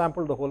not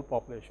sampled the whole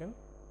population,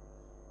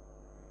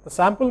 the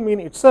sample mean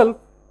itself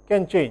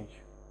can change,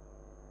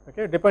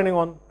 okay, depending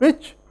on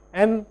which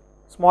n,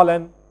 small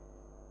n,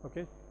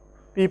 okay,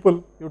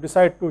 people you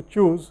decide to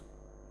choose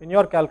in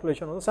your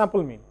calculation of the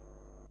sample mean.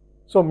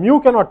 So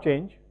mu cannot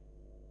change,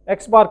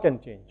 x bar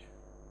can change.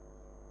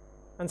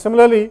 And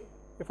similarly,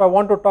 if I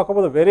want to talk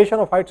about the variation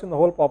of heights in the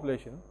whole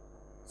population,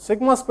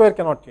 sigma square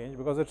cannot change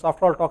because it's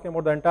after all talking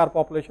about the entire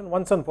population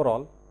once and for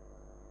all.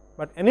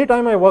 But any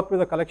time I work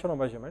with a collection of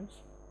measurements,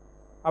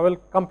 I will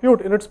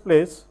compute in its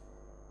place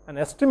an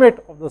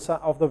estimate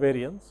of the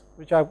variance,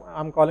 which I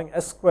am calling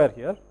S square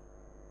here.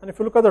 And if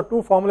you look at the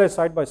two formulas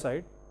side by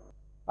side,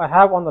 I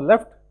have on the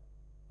left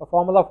a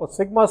formula for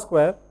sigma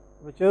square,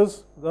 which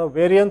is the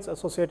variance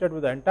associated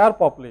with the entire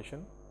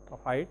population of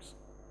heights.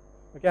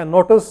 Okay, and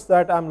notice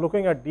that I am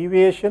looking at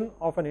deviation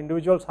of an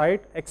individual's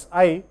height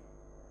xi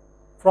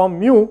from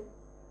mu,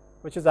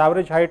 which is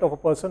average height of a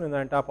person in the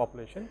entire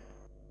population.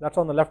 That is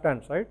on the left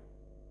hand side.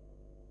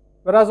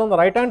 Whereas on the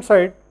right hand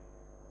side,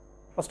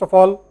 first of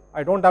all,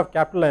 I do not have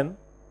capital N,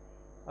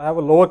 I have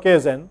a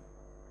lowercase n,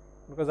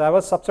 because I have a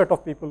subset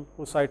of people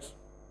whose heights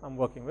I am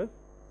working with.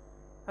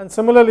 And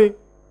similarly,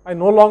 I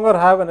no longer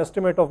have an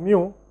estimate of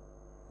mu,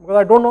 because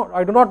I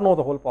do not know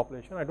the whole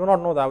population, I do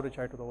not know the average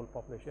height of the whole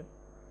population.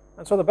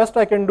 And so the best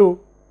I can do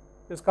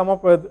is come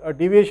up with a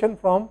deviation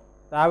from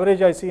the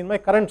average I see in my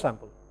current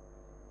sample,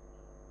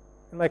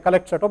 in my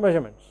collect set of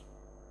measurements.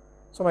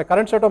 So my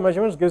current set of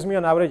measurements gives me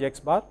an average x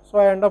bar, so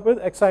I end up with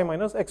xi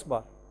minus x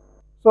bar.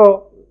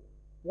 So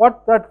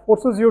what that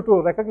forces you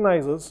to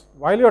recognize is,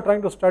 while you are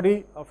trying to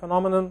study a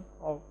phenomenon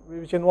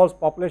which involves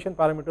population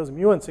parameters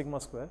mu and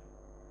sigma square,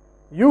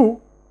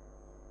 you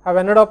have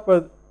ended up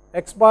with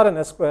x bar and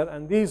s square,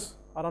 and these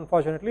are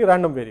unfortunately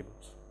random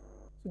variables.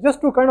 So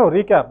just to kind of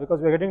recap, because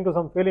we are getting to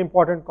some fairly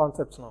important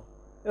concepts now,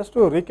 just to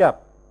recap,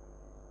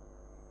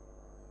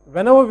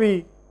 whenever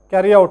we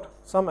carry out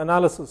some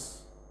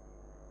analysis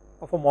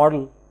of a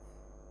model,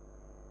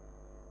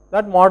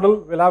 that model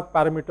will have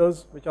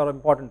parameters which are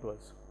important to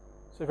us.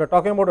 So if you are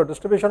talking about a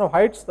distribution of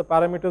heights, the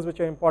parameters which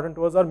are important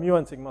to us are mu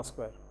and sigma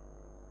square.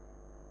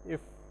 If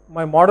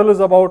my model is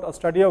about a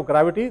study of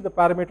gravity, the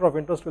parameter of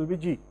interest will be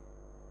g.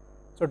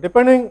 So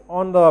depending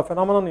on the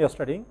phenomenon you are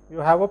studying, you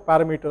have a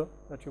parameter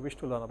that you wish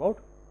to learn about.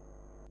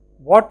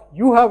 What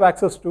you have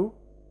access to,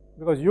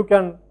 because you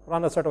can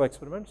run a set of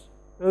experiments,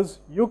 is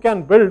you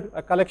can build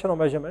a collection of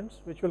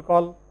measurements which we'll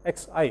call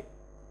xi.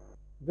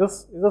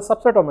 This is a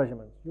subset of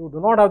measurements. You do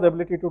not have the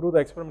ability to do the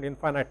experiment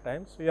infinite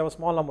times, so you have a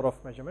small number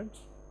of measurements.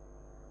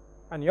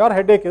 And your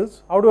headache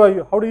is, how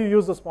do you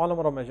use the small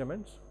number of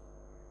measurements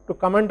to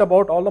comment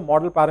about all the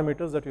model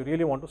parameters that you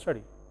really want to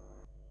study.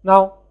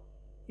 Now,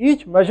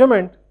 each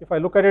measurement, if I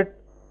look at it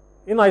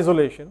in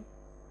isolation,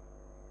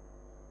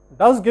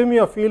 does give me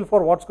a feel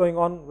for what's going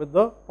on with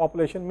the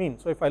population mean.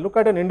 So if I look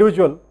at an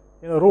individual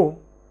in a room,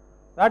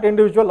 that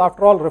individual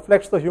after all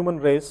reflects the human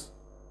race,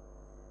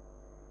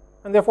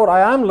 and therefore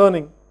I am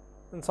learning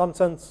in some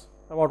sense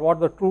about what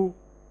the true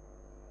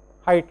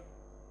height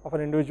of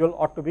an individual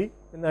ought to be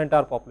in the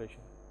entire population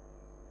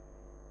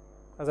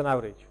as an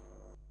average.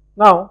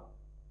 Now,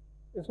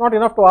 it's not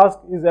enough to ask,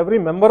 is every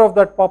member of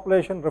that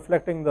population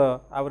reflecting the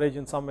average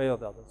in some way or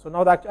the other. So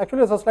now that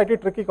actually is a slightly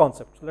tricky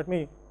concept. So let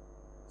me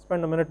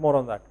spend a minute more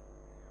on that.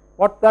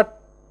 What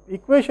that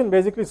equation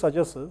basically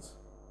suggests is,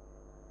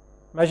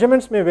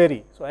 measurements may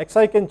vary. So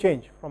xi can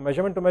change, from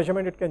measurement to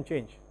measurement it can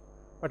change,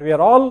 but we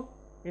are all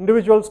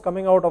individuals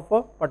coming out of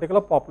a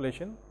particular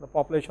population, the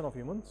population of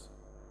humans.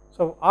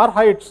 So our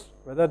heights,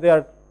 whether they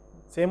are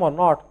same or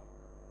not,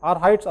 our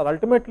heights are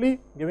ultimately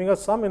giving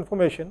us some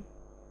information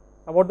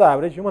about the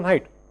average human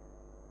height.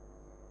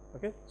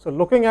 Okay, so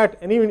looking at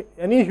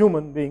any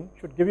human being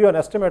should give you an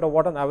estimate of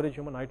what an average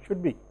human height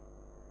should be,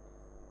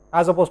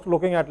 as opposed to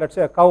looking at, let's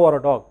say, a cow or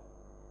a dog.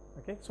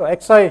 Okay, so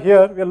xi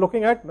here we are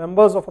looking at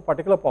members of a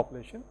particular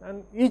population,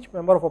 and each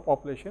member of a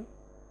population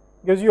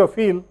gives you a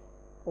feel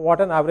for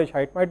what an average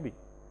height might be.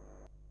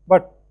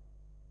 But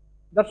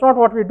that's not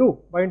what we do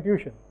by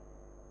intuition.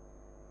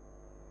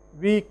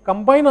 We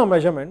combine our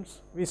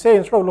measurements. We say,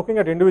 instead of looking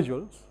at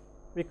individuals,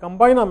 we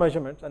combine our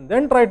measurements and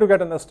then try to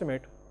get an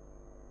estimate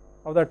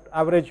of that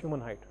average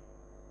human height.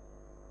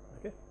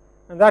 Okay,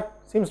 and that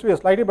seems to be a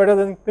slightly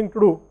better thing to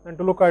do than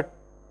to look at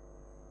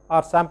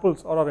our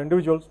samples or our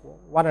individuals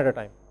one at a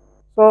time.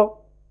 So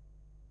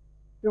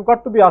you've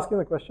got to be asking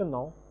the question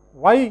now,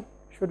 why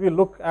should we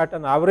look at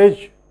an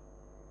average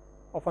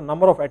of a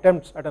number of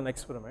attempts at an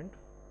experiment?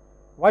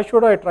 Why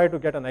should I try to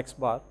get an x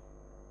bar,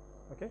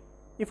 okay,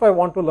 if I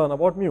want to learn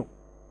about mu?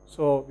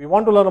 So we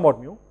want to learn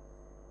about mu,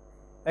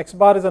 x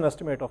bar is an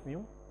estimate of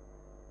mu,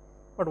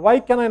 but why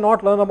can I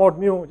not learn about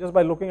mu just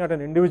by looking at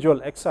an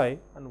individual xi,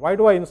 and why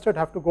do I instead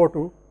have to go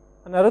to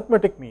an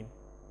arithmetic mean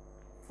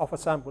of a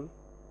sample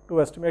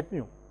to estimate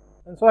mu?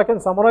 And so I can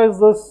summarize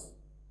this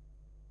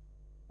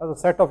as a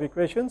set of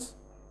equations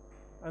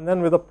and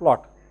then with a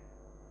plot.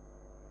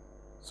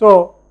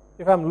 So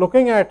if I am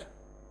looking at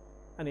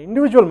an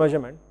individual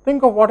measurement,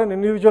 think of what an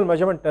individual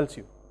measurement tells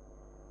you.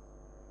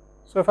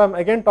 So if I am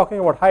again talking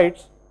about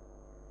heights,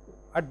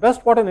 at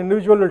best what an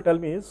individual will tell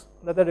me is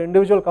that that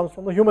individual comes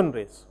from the human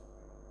race.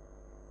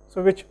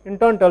 So which in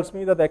turn tells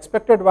me that the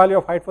expected value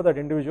of height for that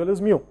individual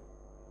is mu,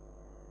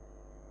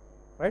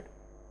 right?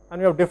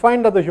 and we have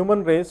defined that the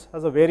human race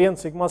has a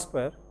variance sigma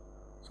square.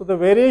 So the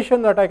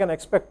variation that I can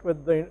expect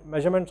with the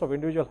measurements of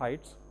individual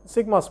heights is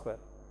sigma square.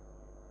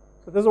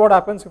 So this is what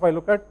happens if I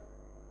look at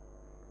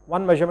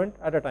one measurement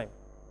at a time.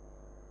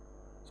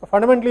 So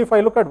fundamentally, if I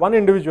look at one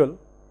individual,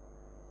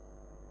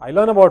 I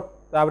learn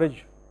about the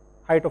average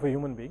height of a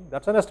human being.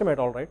 That's an estimate,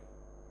 all right.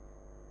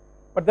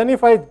 But then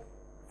if I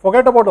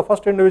forget about the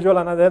first individual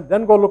and I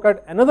then go look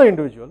at another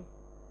individual,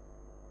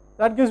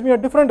 that gives me a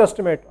different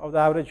estimate of the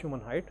average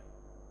human height.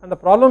 And the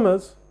problem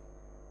is,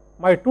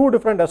 my two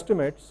different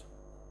estimates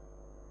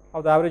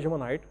of the average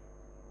human height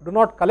do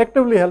not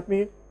collectively help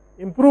me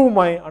improve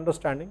my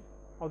understanding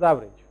of the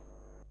average.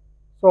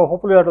 So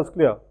hopefully that was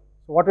clear.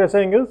 So what we are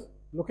saying is,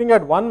 looking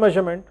at one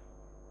measurement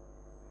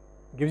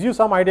gives you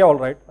some idea, all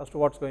right, as to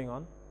what's going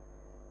on.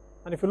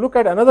 And if you look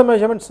at another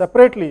measurement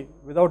separately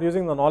without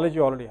using the knowledge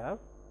you already have,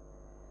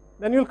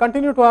 then you will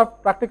continue to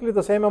have practically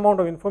the same amount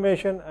of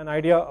information and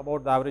idea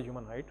about the average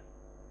human height,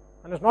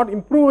 and it's not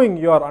improving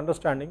your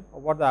understanding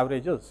of what the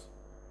average is.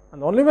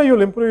 And the only way you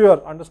will improve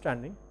your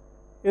understanding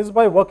is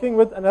by working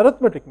with an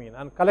arithmetic mean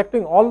and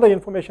collecting all the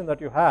information that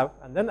you have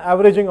and then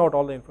averaging out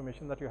all the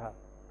information that you have.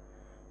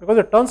 Because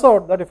it turns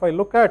out that if I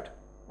look at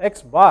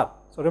x bar,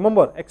 so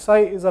remember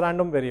xi is a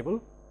random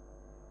variable,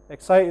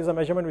 xi is a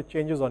measurement which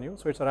changes on you,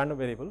 so it's a random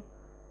variable,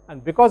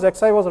 and because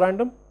xi was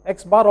random,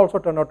 x bar also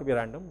turned out to be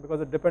random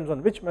because it depends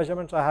on which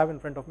measurements I have in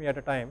front of me at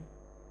a time.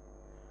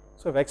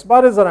 So if x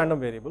bar is a random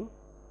variable,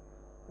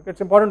 it's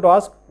important to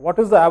ask what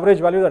is the average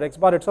value that x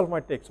bar itself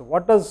might take. So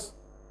what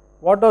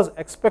does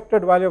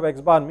expected value of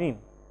x bar mean?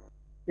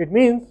 It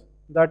means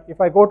that if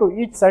I go to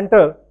each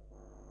center,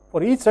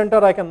 for each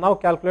center I can now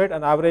calculate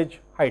an average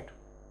height.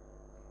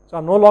 So I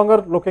am no longer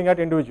looking at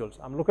individuals,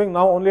 I am looking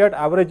now only at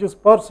averages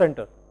per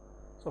center.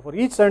 So for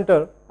each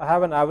center I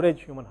have an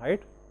average human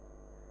height,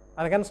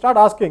 and I can start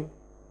asking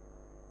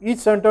each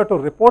center to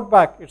report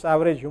back its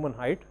average human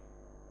height,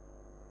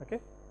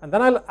 okay, and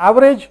then I will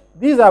average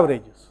these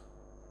averages.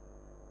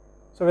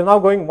 So we are now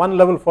going one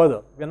level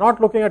further. We are not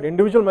looking at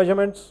individual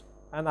measurements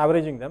and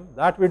averaging them,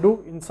 that we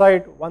do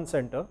inside one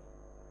center,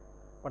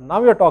 but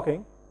now we are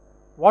talking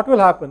what will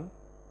happen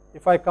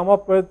if I come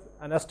up with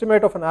an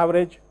estimate of an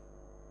average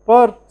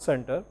per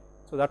center.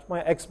 So that is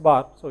my x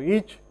bar, so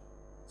each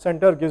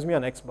center gives me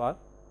an x bar,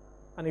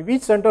 and if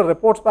each center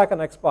reports back an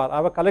x bar, I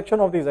have a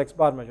collection of these x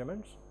bar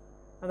measurements,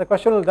 and the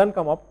question will then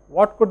come up,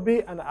 what could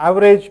be an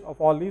average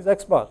of all these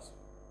x bars,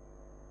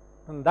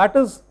 and that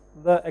is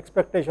the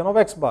expectation of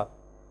x bar,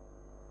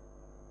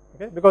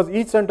 okay, because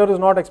each center is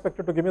not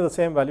expected to give me the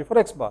same value for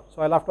x bar.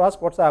 So I will have to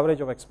ask what is the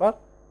average of x bar,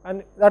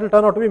 and that will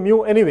turn out to be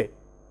mu anyway.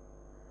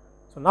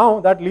 So now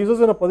that leaves us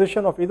in a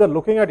position of either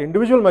looking at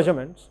individual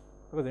measurements,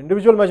 because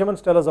individual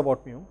measurements tell us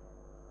about mu,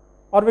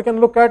 or we can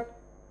look at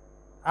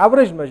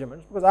average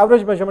measurements, because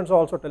average measurements are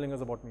also telling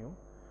us about mu.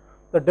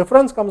 The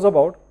difference comes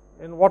about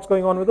in what is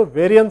going on with the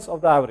variance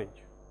of the average.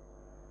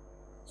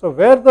 So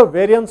where the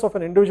variance of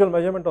an individual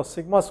measurement of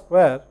sigma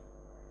square,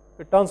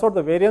 it turns out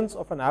the variance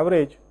of an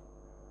average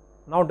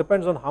now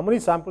depends on how many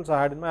samples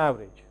I had in my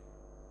average.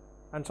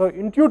 And so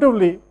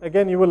intuitively,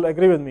 again you will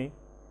agree with me,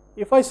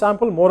 if I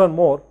sample more and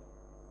more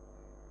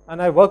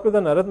and I work with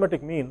an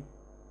arithmetic mean,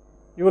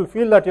 you will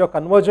feel that you are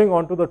converging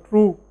onto the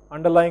true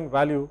underlying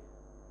value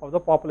of the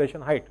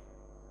population height.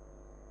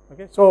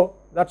 Okay, so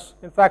that is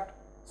in fact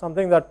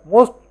something that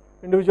most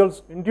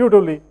individuals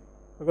intuitively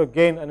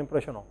gain an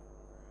impression of.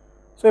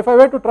 So if I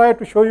were to try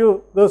to show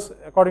you this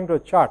according to a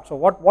chart, so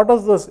what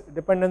does this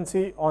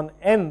dependency on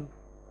n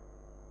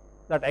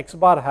that x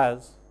bar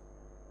has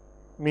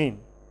mean?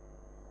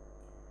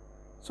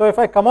 So if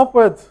I come up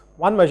with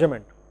one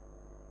measurement,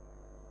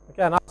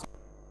 okay, and ask,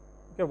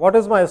 okay, what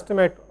is my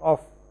estimate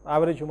of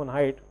average human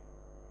height,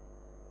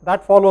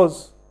 that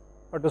follows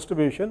a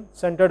distribution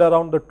centered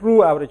around the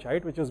true average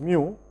height, which is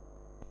mu.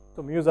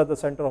 So mu is at the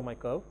center of my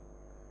curve.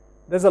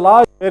 There is a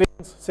large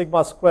variance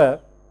sigma square,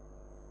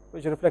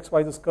 which reflects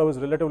why this curve is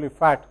relatively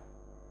fat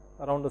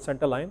around the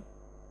center line,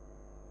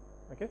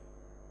 okay.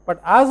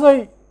 But as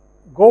I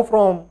go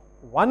from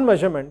one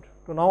measurement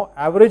to now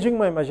averaging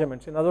my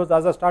measurements, in other words,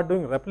 as I start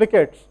doing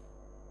replicates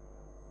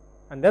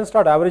and then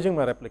start averaging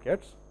my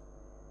replicates,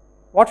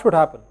 what should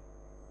happen?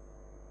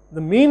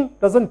 The mean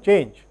does not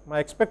change, my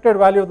expected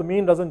value of the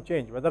mean does not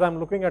change, whether I am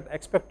looking at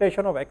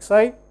expectation of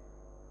xi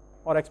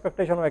or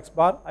expectation of x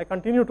bar, I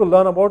continue to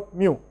learn about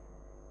mu.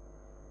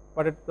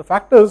 But the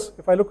fact is,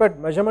 if I look at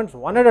measurements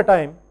one at a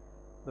time,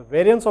 the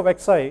variance of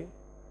xi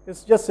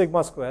is just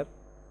sigma square,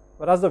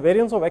 whereas the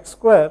variance of x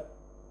square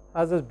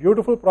has this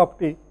beautiful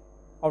property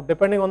of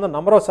depending on the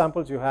number of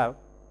samples you have,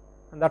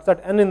 and that is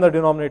at n in the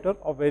denominator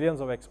of variance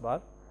of x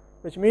bar,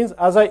 which means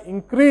as I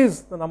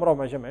increase the number of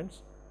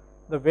measurements,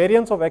 the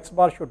variance of x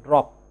bar should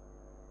drop,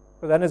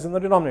 because n is in the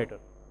denominator.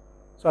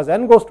 So as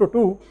n goes to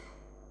 2,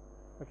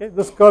 okay,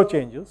 this curve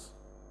changes.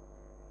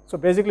 So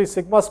basically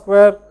sigma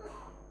square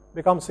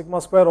becomes sigma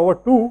square over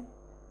 2,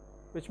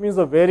 which means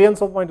the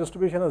variance of my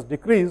distribution has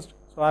decreased.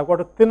 So I have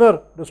got a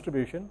thinner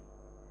distribution.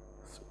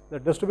 The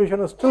distribution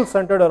is still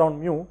centered around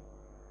mu,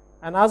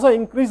 and as I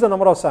increase the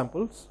number of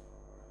samples,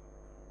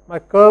 my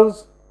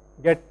curves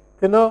get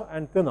thinner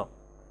and thinner.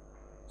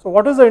 So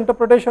what is the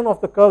interpretation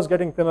of the curves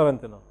getting thinner and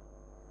thinner?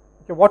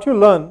 Okay, what you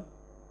learn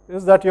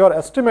is that your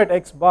estimate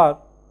x bar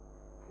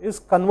is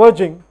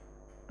converging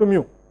to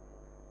mu,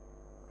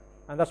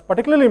 and that's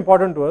particularly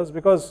important to us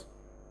because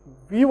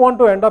we want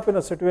to end up in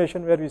a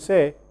situation where we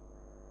say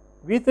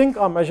we think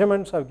our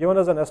measurements have given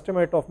us an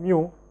estimate of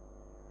mu,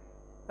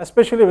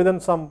 especially within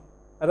some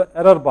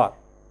error bar.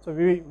 So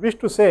we wish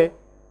to say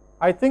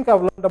I think I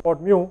have learned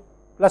about mu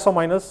plus or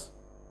minus,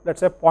 let us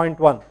say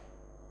 0.1,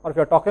 or if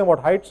you are talking about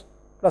heights,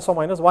 plus or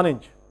minus 1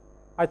 inch.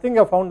 I think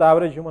I have found the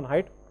average human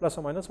height plus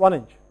or minus 1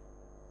 inch.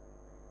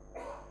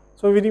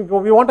 So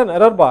we want an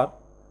error bar,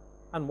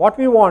 and what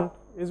we want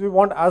is we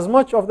want as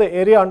much of the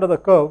area under the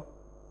curve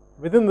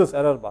within this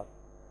error bar.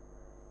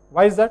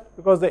 Why is that?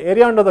 Because the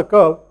area under the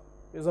curve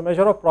is a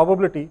measure of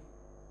probability,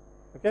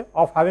 okay,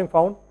 of having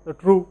found the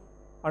true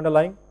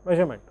underlying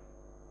measurement.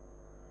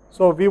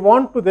 So we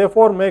want to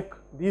therefore make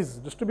these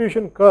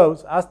distribution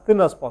curves as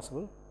thin as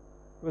possible,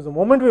 because the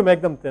moment we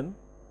make them thin,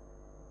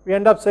 we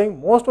end up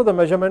saying most of the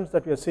measurements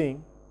that we are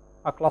seeing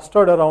are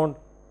clustered around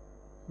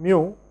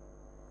mu,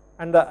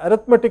 and the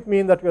arithmetic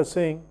mean that we are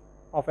seeing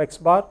of x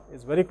bar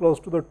is very close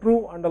to the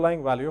true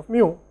underlying value of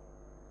mu.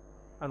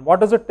 And what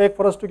does it take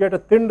for us to get a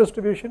thin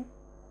distribution?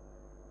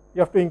 You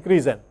have to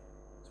increase n.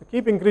 So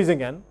keep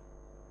increasing n,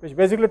 which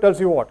basically tells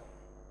you what?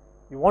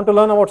 You want to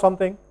learn about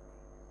something,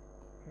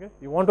 okay?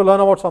 You want to learn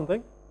about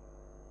something,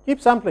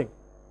 keep sampling,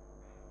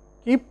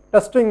 keep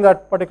testing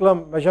that particular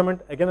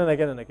measurement again and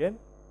again and again,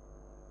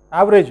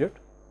 average it,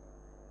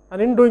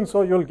 and in doing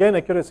so you will gain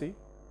accuracy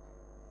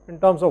in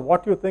terms of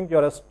what you think you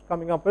are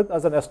coming up with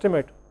as an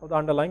estimate of the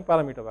underlying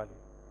parameter value.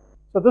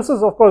 So this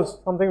is of course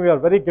something we are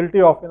very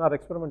guilty of in our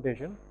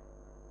experimentation.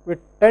 We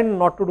tend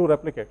not to do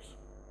replicates.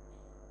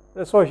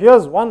 So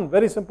here's one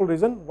very simple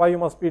reason why you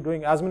must be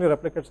doing as many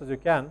replicates as you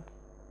can,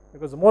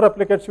 because the more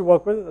replicates you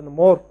work with and the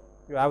more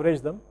you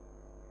average them,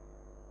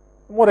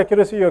 the more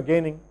accuracy you are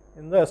gaining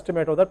in the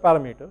estimate of that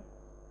parameter.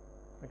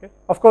 Okay.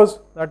 Of course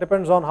that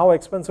depends on how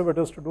expensive it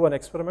is to do an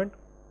experiment,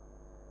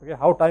 okay,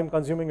 how time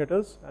consuming it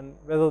is, and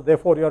whether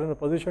therefore you are in a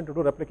position to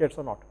do replicates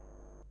or not.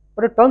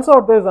 But it turns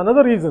out there is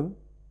another reason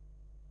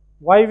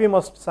why we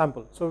must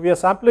sample. So we are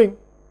sampling,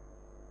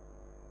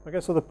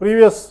 okay, so the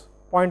previous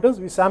point is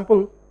we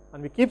sample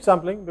and we keep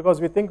sampling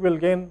because we think we will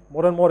gain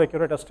more and more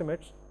accurate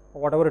estimates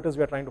of whatever it is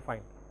we are trying to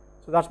find.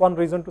 So that's one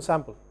reason to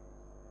sample,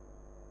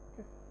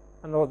 okay,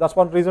 and that's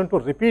one reason to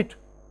repeat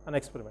an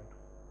experiment.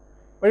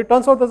 But it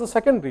turns out there's a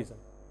second reason,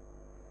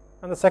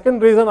 and the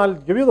second reason I'll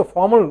give you the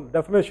formal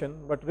definition,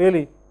 but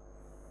really,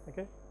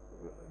 okay,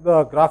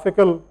 the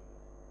graphical,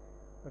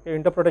 okay,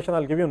 interpretation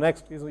I'll give you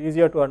next is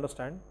easier to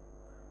understand.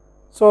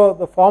 So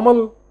the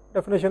formal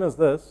definition is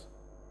this: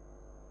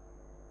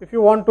 if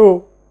you want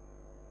to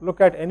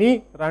look at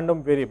any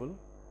random variable,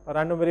 a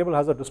random variable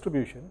has a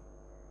distribution,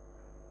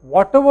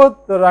 whatever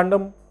the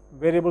random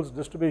variable's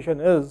distribution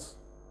is,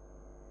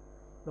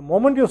 the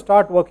moment you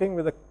start working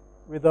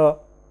with a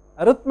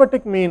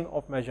arithmetic mean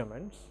of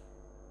measurements,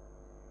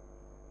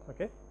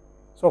 okay.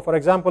 So for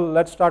example,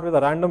 let's start with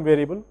a random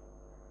variable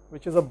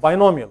which is a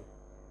binomial.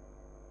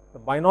 The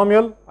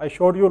binomial I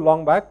showed you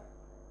long back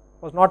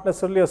was not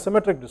necessarily a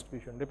symmetric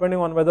distribution. Depending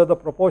on whether the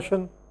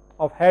proportion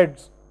of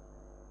heads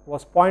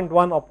was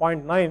 0.1 or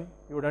 0.9,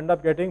 you would end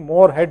up getting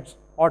more heads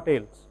or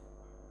tails.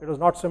 It was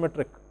not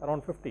symmetric,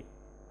 around 50.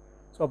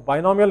 So a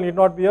binomial need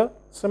not be a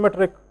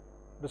symmetric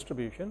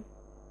distribution,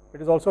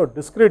 it is also a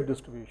discrete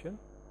distribution.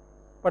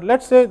 But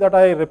let's say that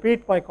I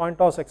repeat my coin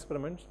toss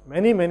experiments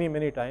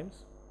many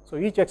times. So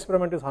each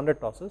experiment is 100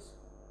 tosses.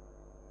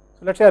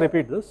 So let's say I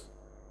repeat this.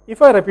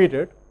 If I repeat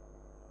it,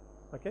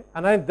 okay,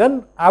 and I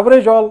then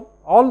average all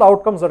the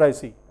outcomes that I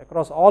see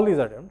across all these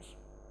attempts,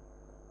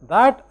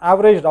 that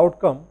averaged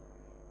outcome,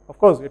 of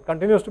course it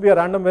continues to be a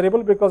random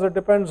variable because it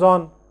depends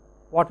on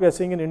what we are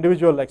seeing in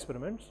individual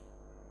experiments,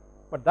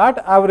 but that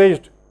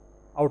averaged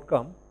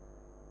outcome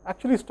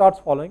actually starts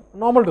following a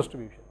normal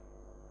distribution.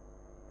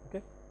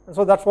 And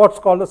so that's what's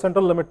called the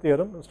central limit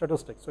theorem in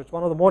statistics. So it's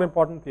one of the more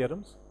important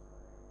theorems,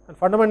 and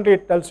fundamentally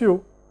it tells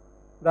you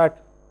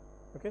that,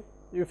 okay,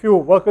 if you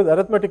work with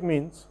arithmetic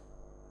means,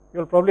 you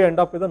will probably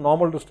end up with a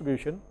normal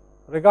distribution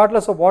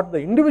regardless of what the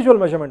individual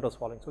measurement was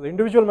following. So the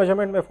individual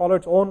measurement may follow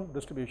its own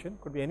distribution,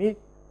 could be any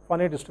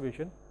funny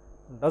distribution,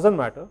 it doesn't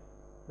matter.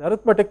 The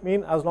arithmetic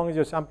mean, as long as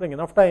you're sampling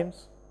enough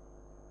times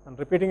and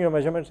repeating your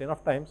measurements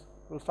enough times,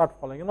 will start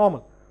following a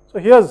normal. So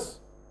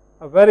here's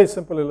a very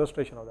simple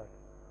illustration of that.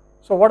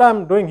 So what I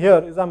am doing here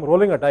is I am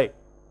rolling a die.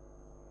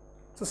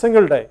 It's a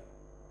single die.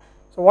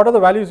 So what are the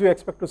values you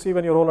expect to see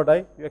when you roll a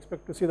die? You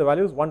expect to see the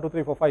values 1, 2,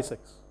 3, 4, 5,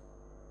 6.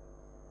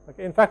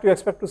 Okay. In fact, you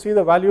expect to see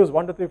the values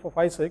 1, 2, 3, 4,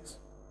 5, 6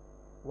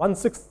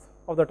 1/6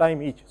 of the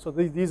time each. So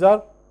these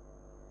are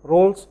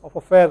rolls of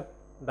a fair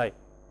die.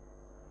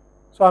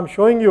 So I am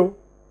showing you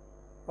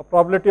a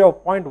probability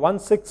of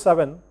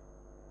 0.167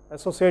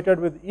 associated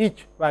with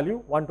each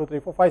value 1, 2, 3,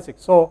 4, 5,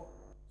 6. So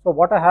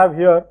what I have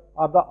here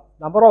are the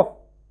number of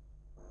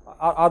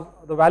are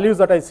the values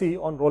that I see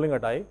on rolling a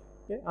die,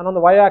 okay, and on the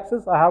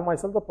y-axis I have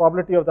myself the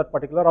probability of that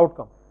particular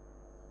outcome.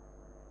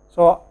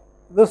 So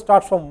this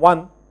starts from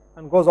 1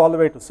 and goes all the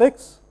way to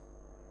 6,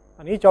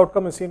 and each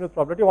outcome is seen with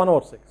probability 1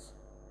 over 6.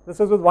 This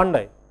is with one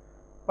die.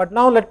 But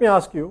now let me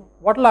ask you,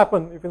 what will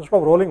happen if instead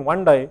of rolling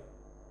one die,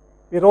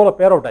 we roll a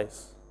pair of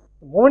dice?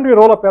 The moment we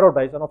roll a pair of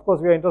dice, and of course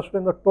we are interested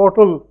in the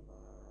total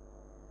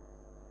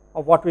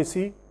of what we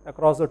see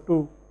across the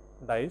two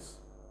dice,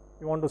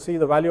 we want to see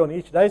the value on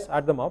each dice,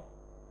 add them up.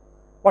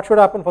 What should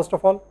happen first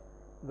of all?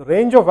 The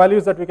range of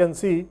values that we can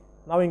see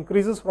now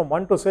increases from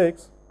 1 to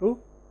 6 to,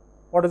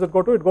 what does it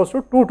go to? It goes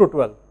to 2 to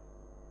 12.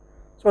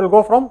 So it will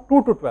go from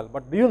 2 to 12.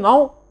 But do you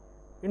now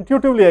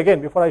intuitively,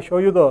 again, before I show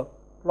you the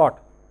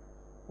plot,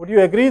 would you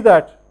agree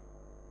that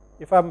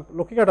if I am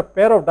looking at a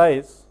pair of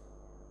dice,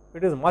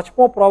 it is much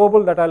more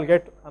probable that I will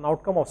get an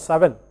outcome of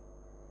 7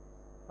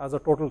 as a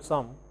total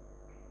sum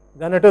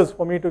than it is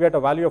for me to get a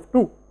value of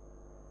 2,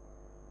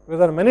 because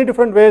there are many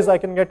different ways I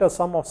can get a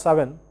sum of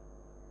 7,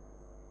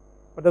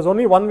 but there is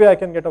only one way I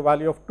can get a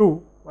value of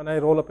 2 when I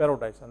roll a pair of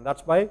dice, and that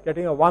is by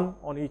getting a 1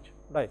 on each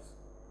dice.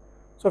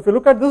 So if you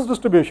look at this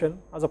distribution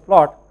as a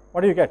plot,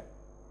 what do you get?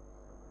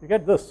 You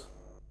get this,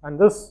 and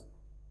this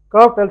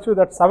curve tells you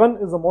that 7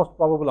 is the most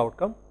probable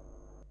outcome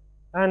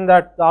and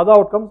that the other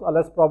outcomes are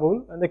less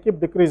probable, and they keep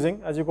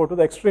decreasing as you go to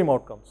the extreme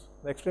outcomes.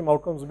 The extreme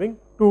outcomes being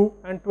 2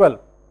 and 12.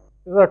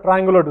 This is a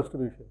triangular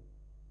distribution.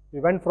 We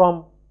went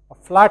from a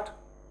flat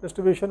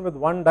distribution with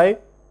one die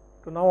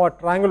to now a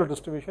triangular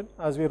distribution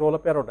as we roll a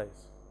pair of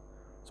dice.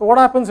 So what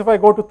happens if I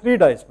go to 3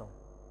 dice now?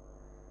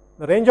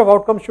 The range of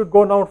outcomes should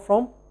go now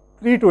from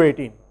 3 to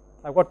 18.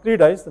 I have got 3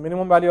 dice, the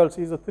minimum value I will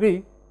see is a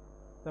 3,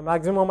 the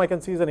maximum I can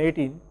see is an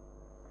 18.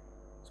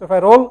 So if I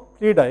roll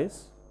 3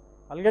 dice,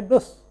 I will get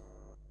this.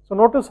 So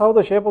notice how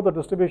the shape of the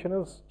distribution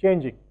is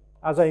changing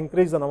as I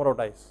increase the number of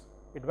dice.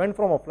 It went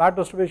from a flat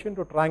distribution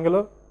to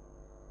triangular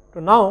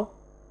to now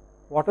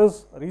what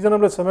is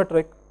reasonably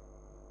symmetric,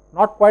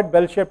 not quite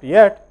bell shaped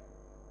yet,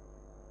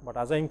 but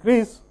as I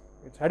increase,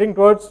 it is heading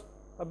towards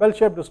a bell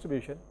shaped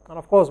distribution. And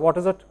of course, what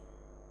is it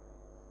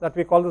that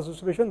we call this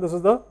distribution? This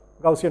is the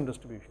Gaussian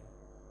distribution.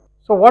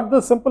 So what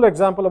this simple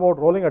example about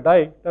rolling a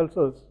die tells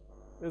us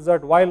is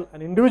that while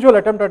an individual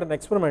attempt at an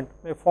experiment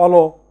may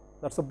follow,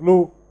 that is the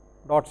blue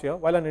dots here,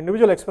 while an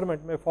individual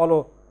experiment may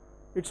follow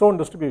its own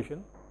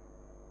distribution,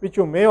 which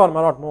you may or may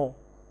not know,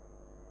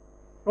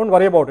 do not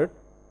worry about it.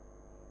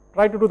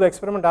 Try to do the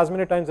experiment as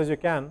many times as you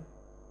can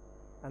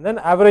and then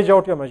average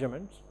out your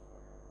measurements,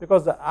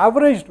 because the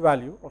averaged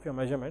value of your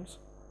measurements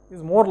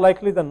is more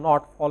likely than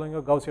not following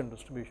a Gaussian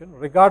distribution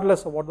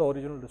regardless of what the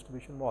original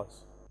distribution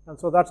was. And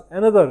so that is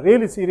another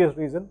really serious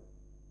reason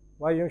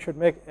why you should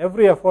make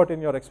every effort in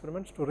your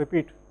experiments to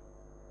repeat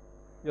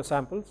your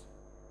samples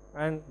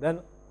and then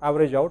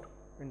average out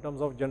in terms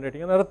of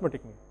generating an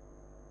arithmetic mean.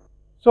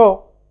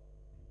 So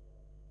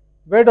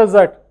where does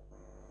that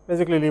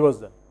basically leave us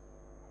then?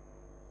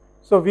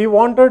 So we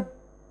wanted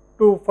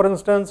to, for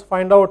instance,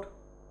 find out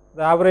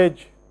the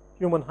average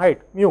human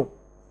height, mu.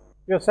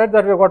 We have said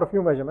that we have got a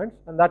few measurements,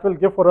 and that will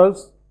give for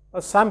us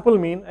a sample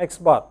mean x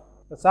bar.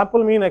 The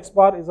sample mean x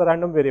bar is a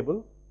random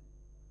variable,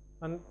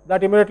 and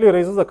that immediately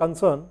raises a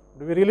concern: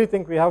 do we really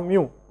think we have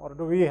mu, or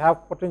do we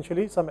have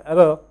potentially some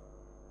error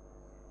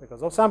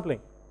because of sampling?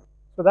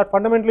 So that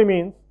fundamentally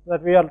means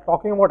that we are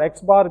talking about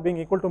x bar being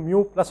equal to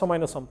mu plus or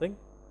minus something,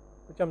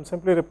 which I am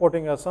simply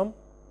reporting as some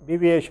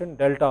deviation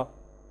delta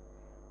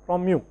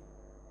from mu.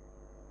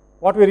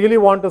 What we really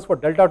want is for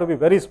delta to be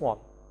very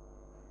small.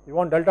 We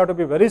want delta to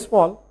be very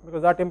small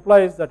because that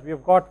implies that we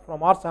have got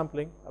from our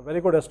sampling a very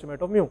good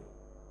estimate of mu.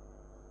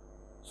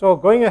 So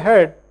going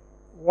ahead,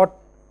 what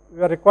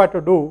we are required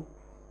to do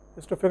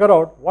is to figure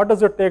out what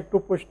does it take to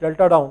push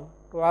delta down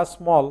to as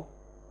small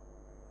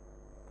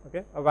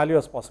a value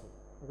as possible,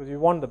 because we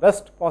want the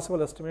best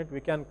possible estimate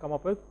we can come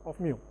up with of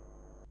mu.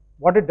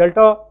 What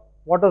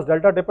does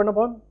delta depend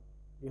upon?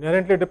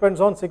 Inherently depends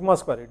on sigma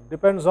square. It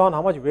depends on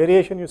how much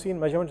variation you see in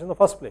measurements in the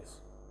first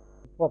place.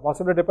 Or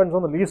possibly depends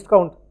on the least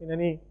count in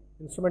any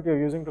instrument you are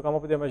using to come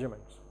up with your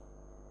measurements.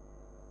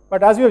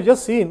 But as we have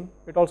just seen,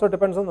 it also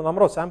depends on the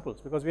number of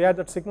samples, because we had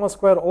that sigma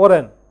square over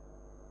n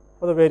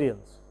for the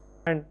variance.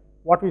 And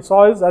what we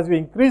saw is as we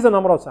increase the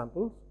number of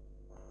samples,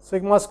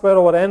 sigma square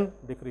over n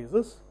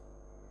decreases,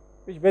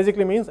 which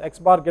basically means x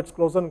bar gets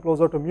closer and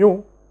closer to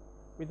mu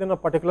within a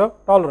particular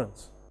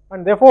tolerance.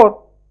 And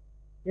therefore,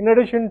 in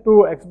addition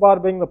to x bar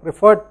being the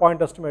preferred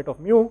point estimate of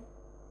mu,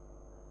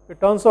 it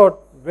turns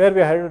out where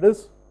we are headed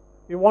is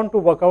we want to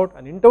work out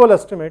an interval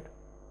estimate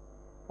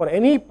for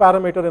any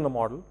parameter in the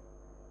model,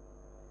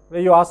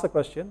 where you ask the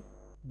question,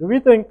 do we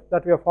think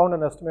that we have found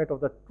an estimate of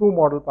the true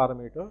model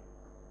parameter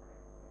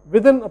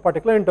within a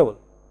particular interval?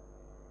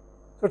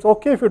 So it's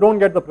okay if you don't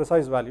get the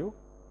precise value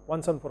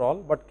once and for all,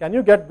 but can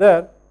you get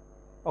there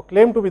or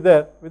claim to be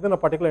there within a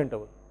particular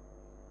interval?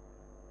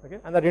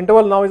 And that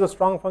interval now is a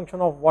strong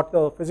function of what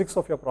the physics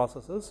of your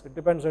process is. It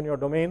depends on your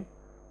domain.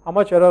 How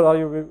much error are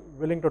you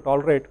willing to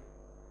tolerate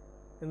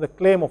in the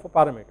claim of a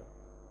parameter?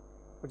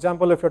 For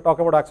example, if you are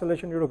talking about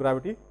acceleration due to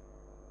gravity,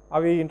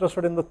 are we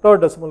interested in the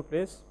third decimal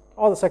place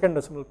or the second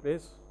decimal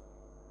place,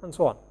 and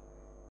so on.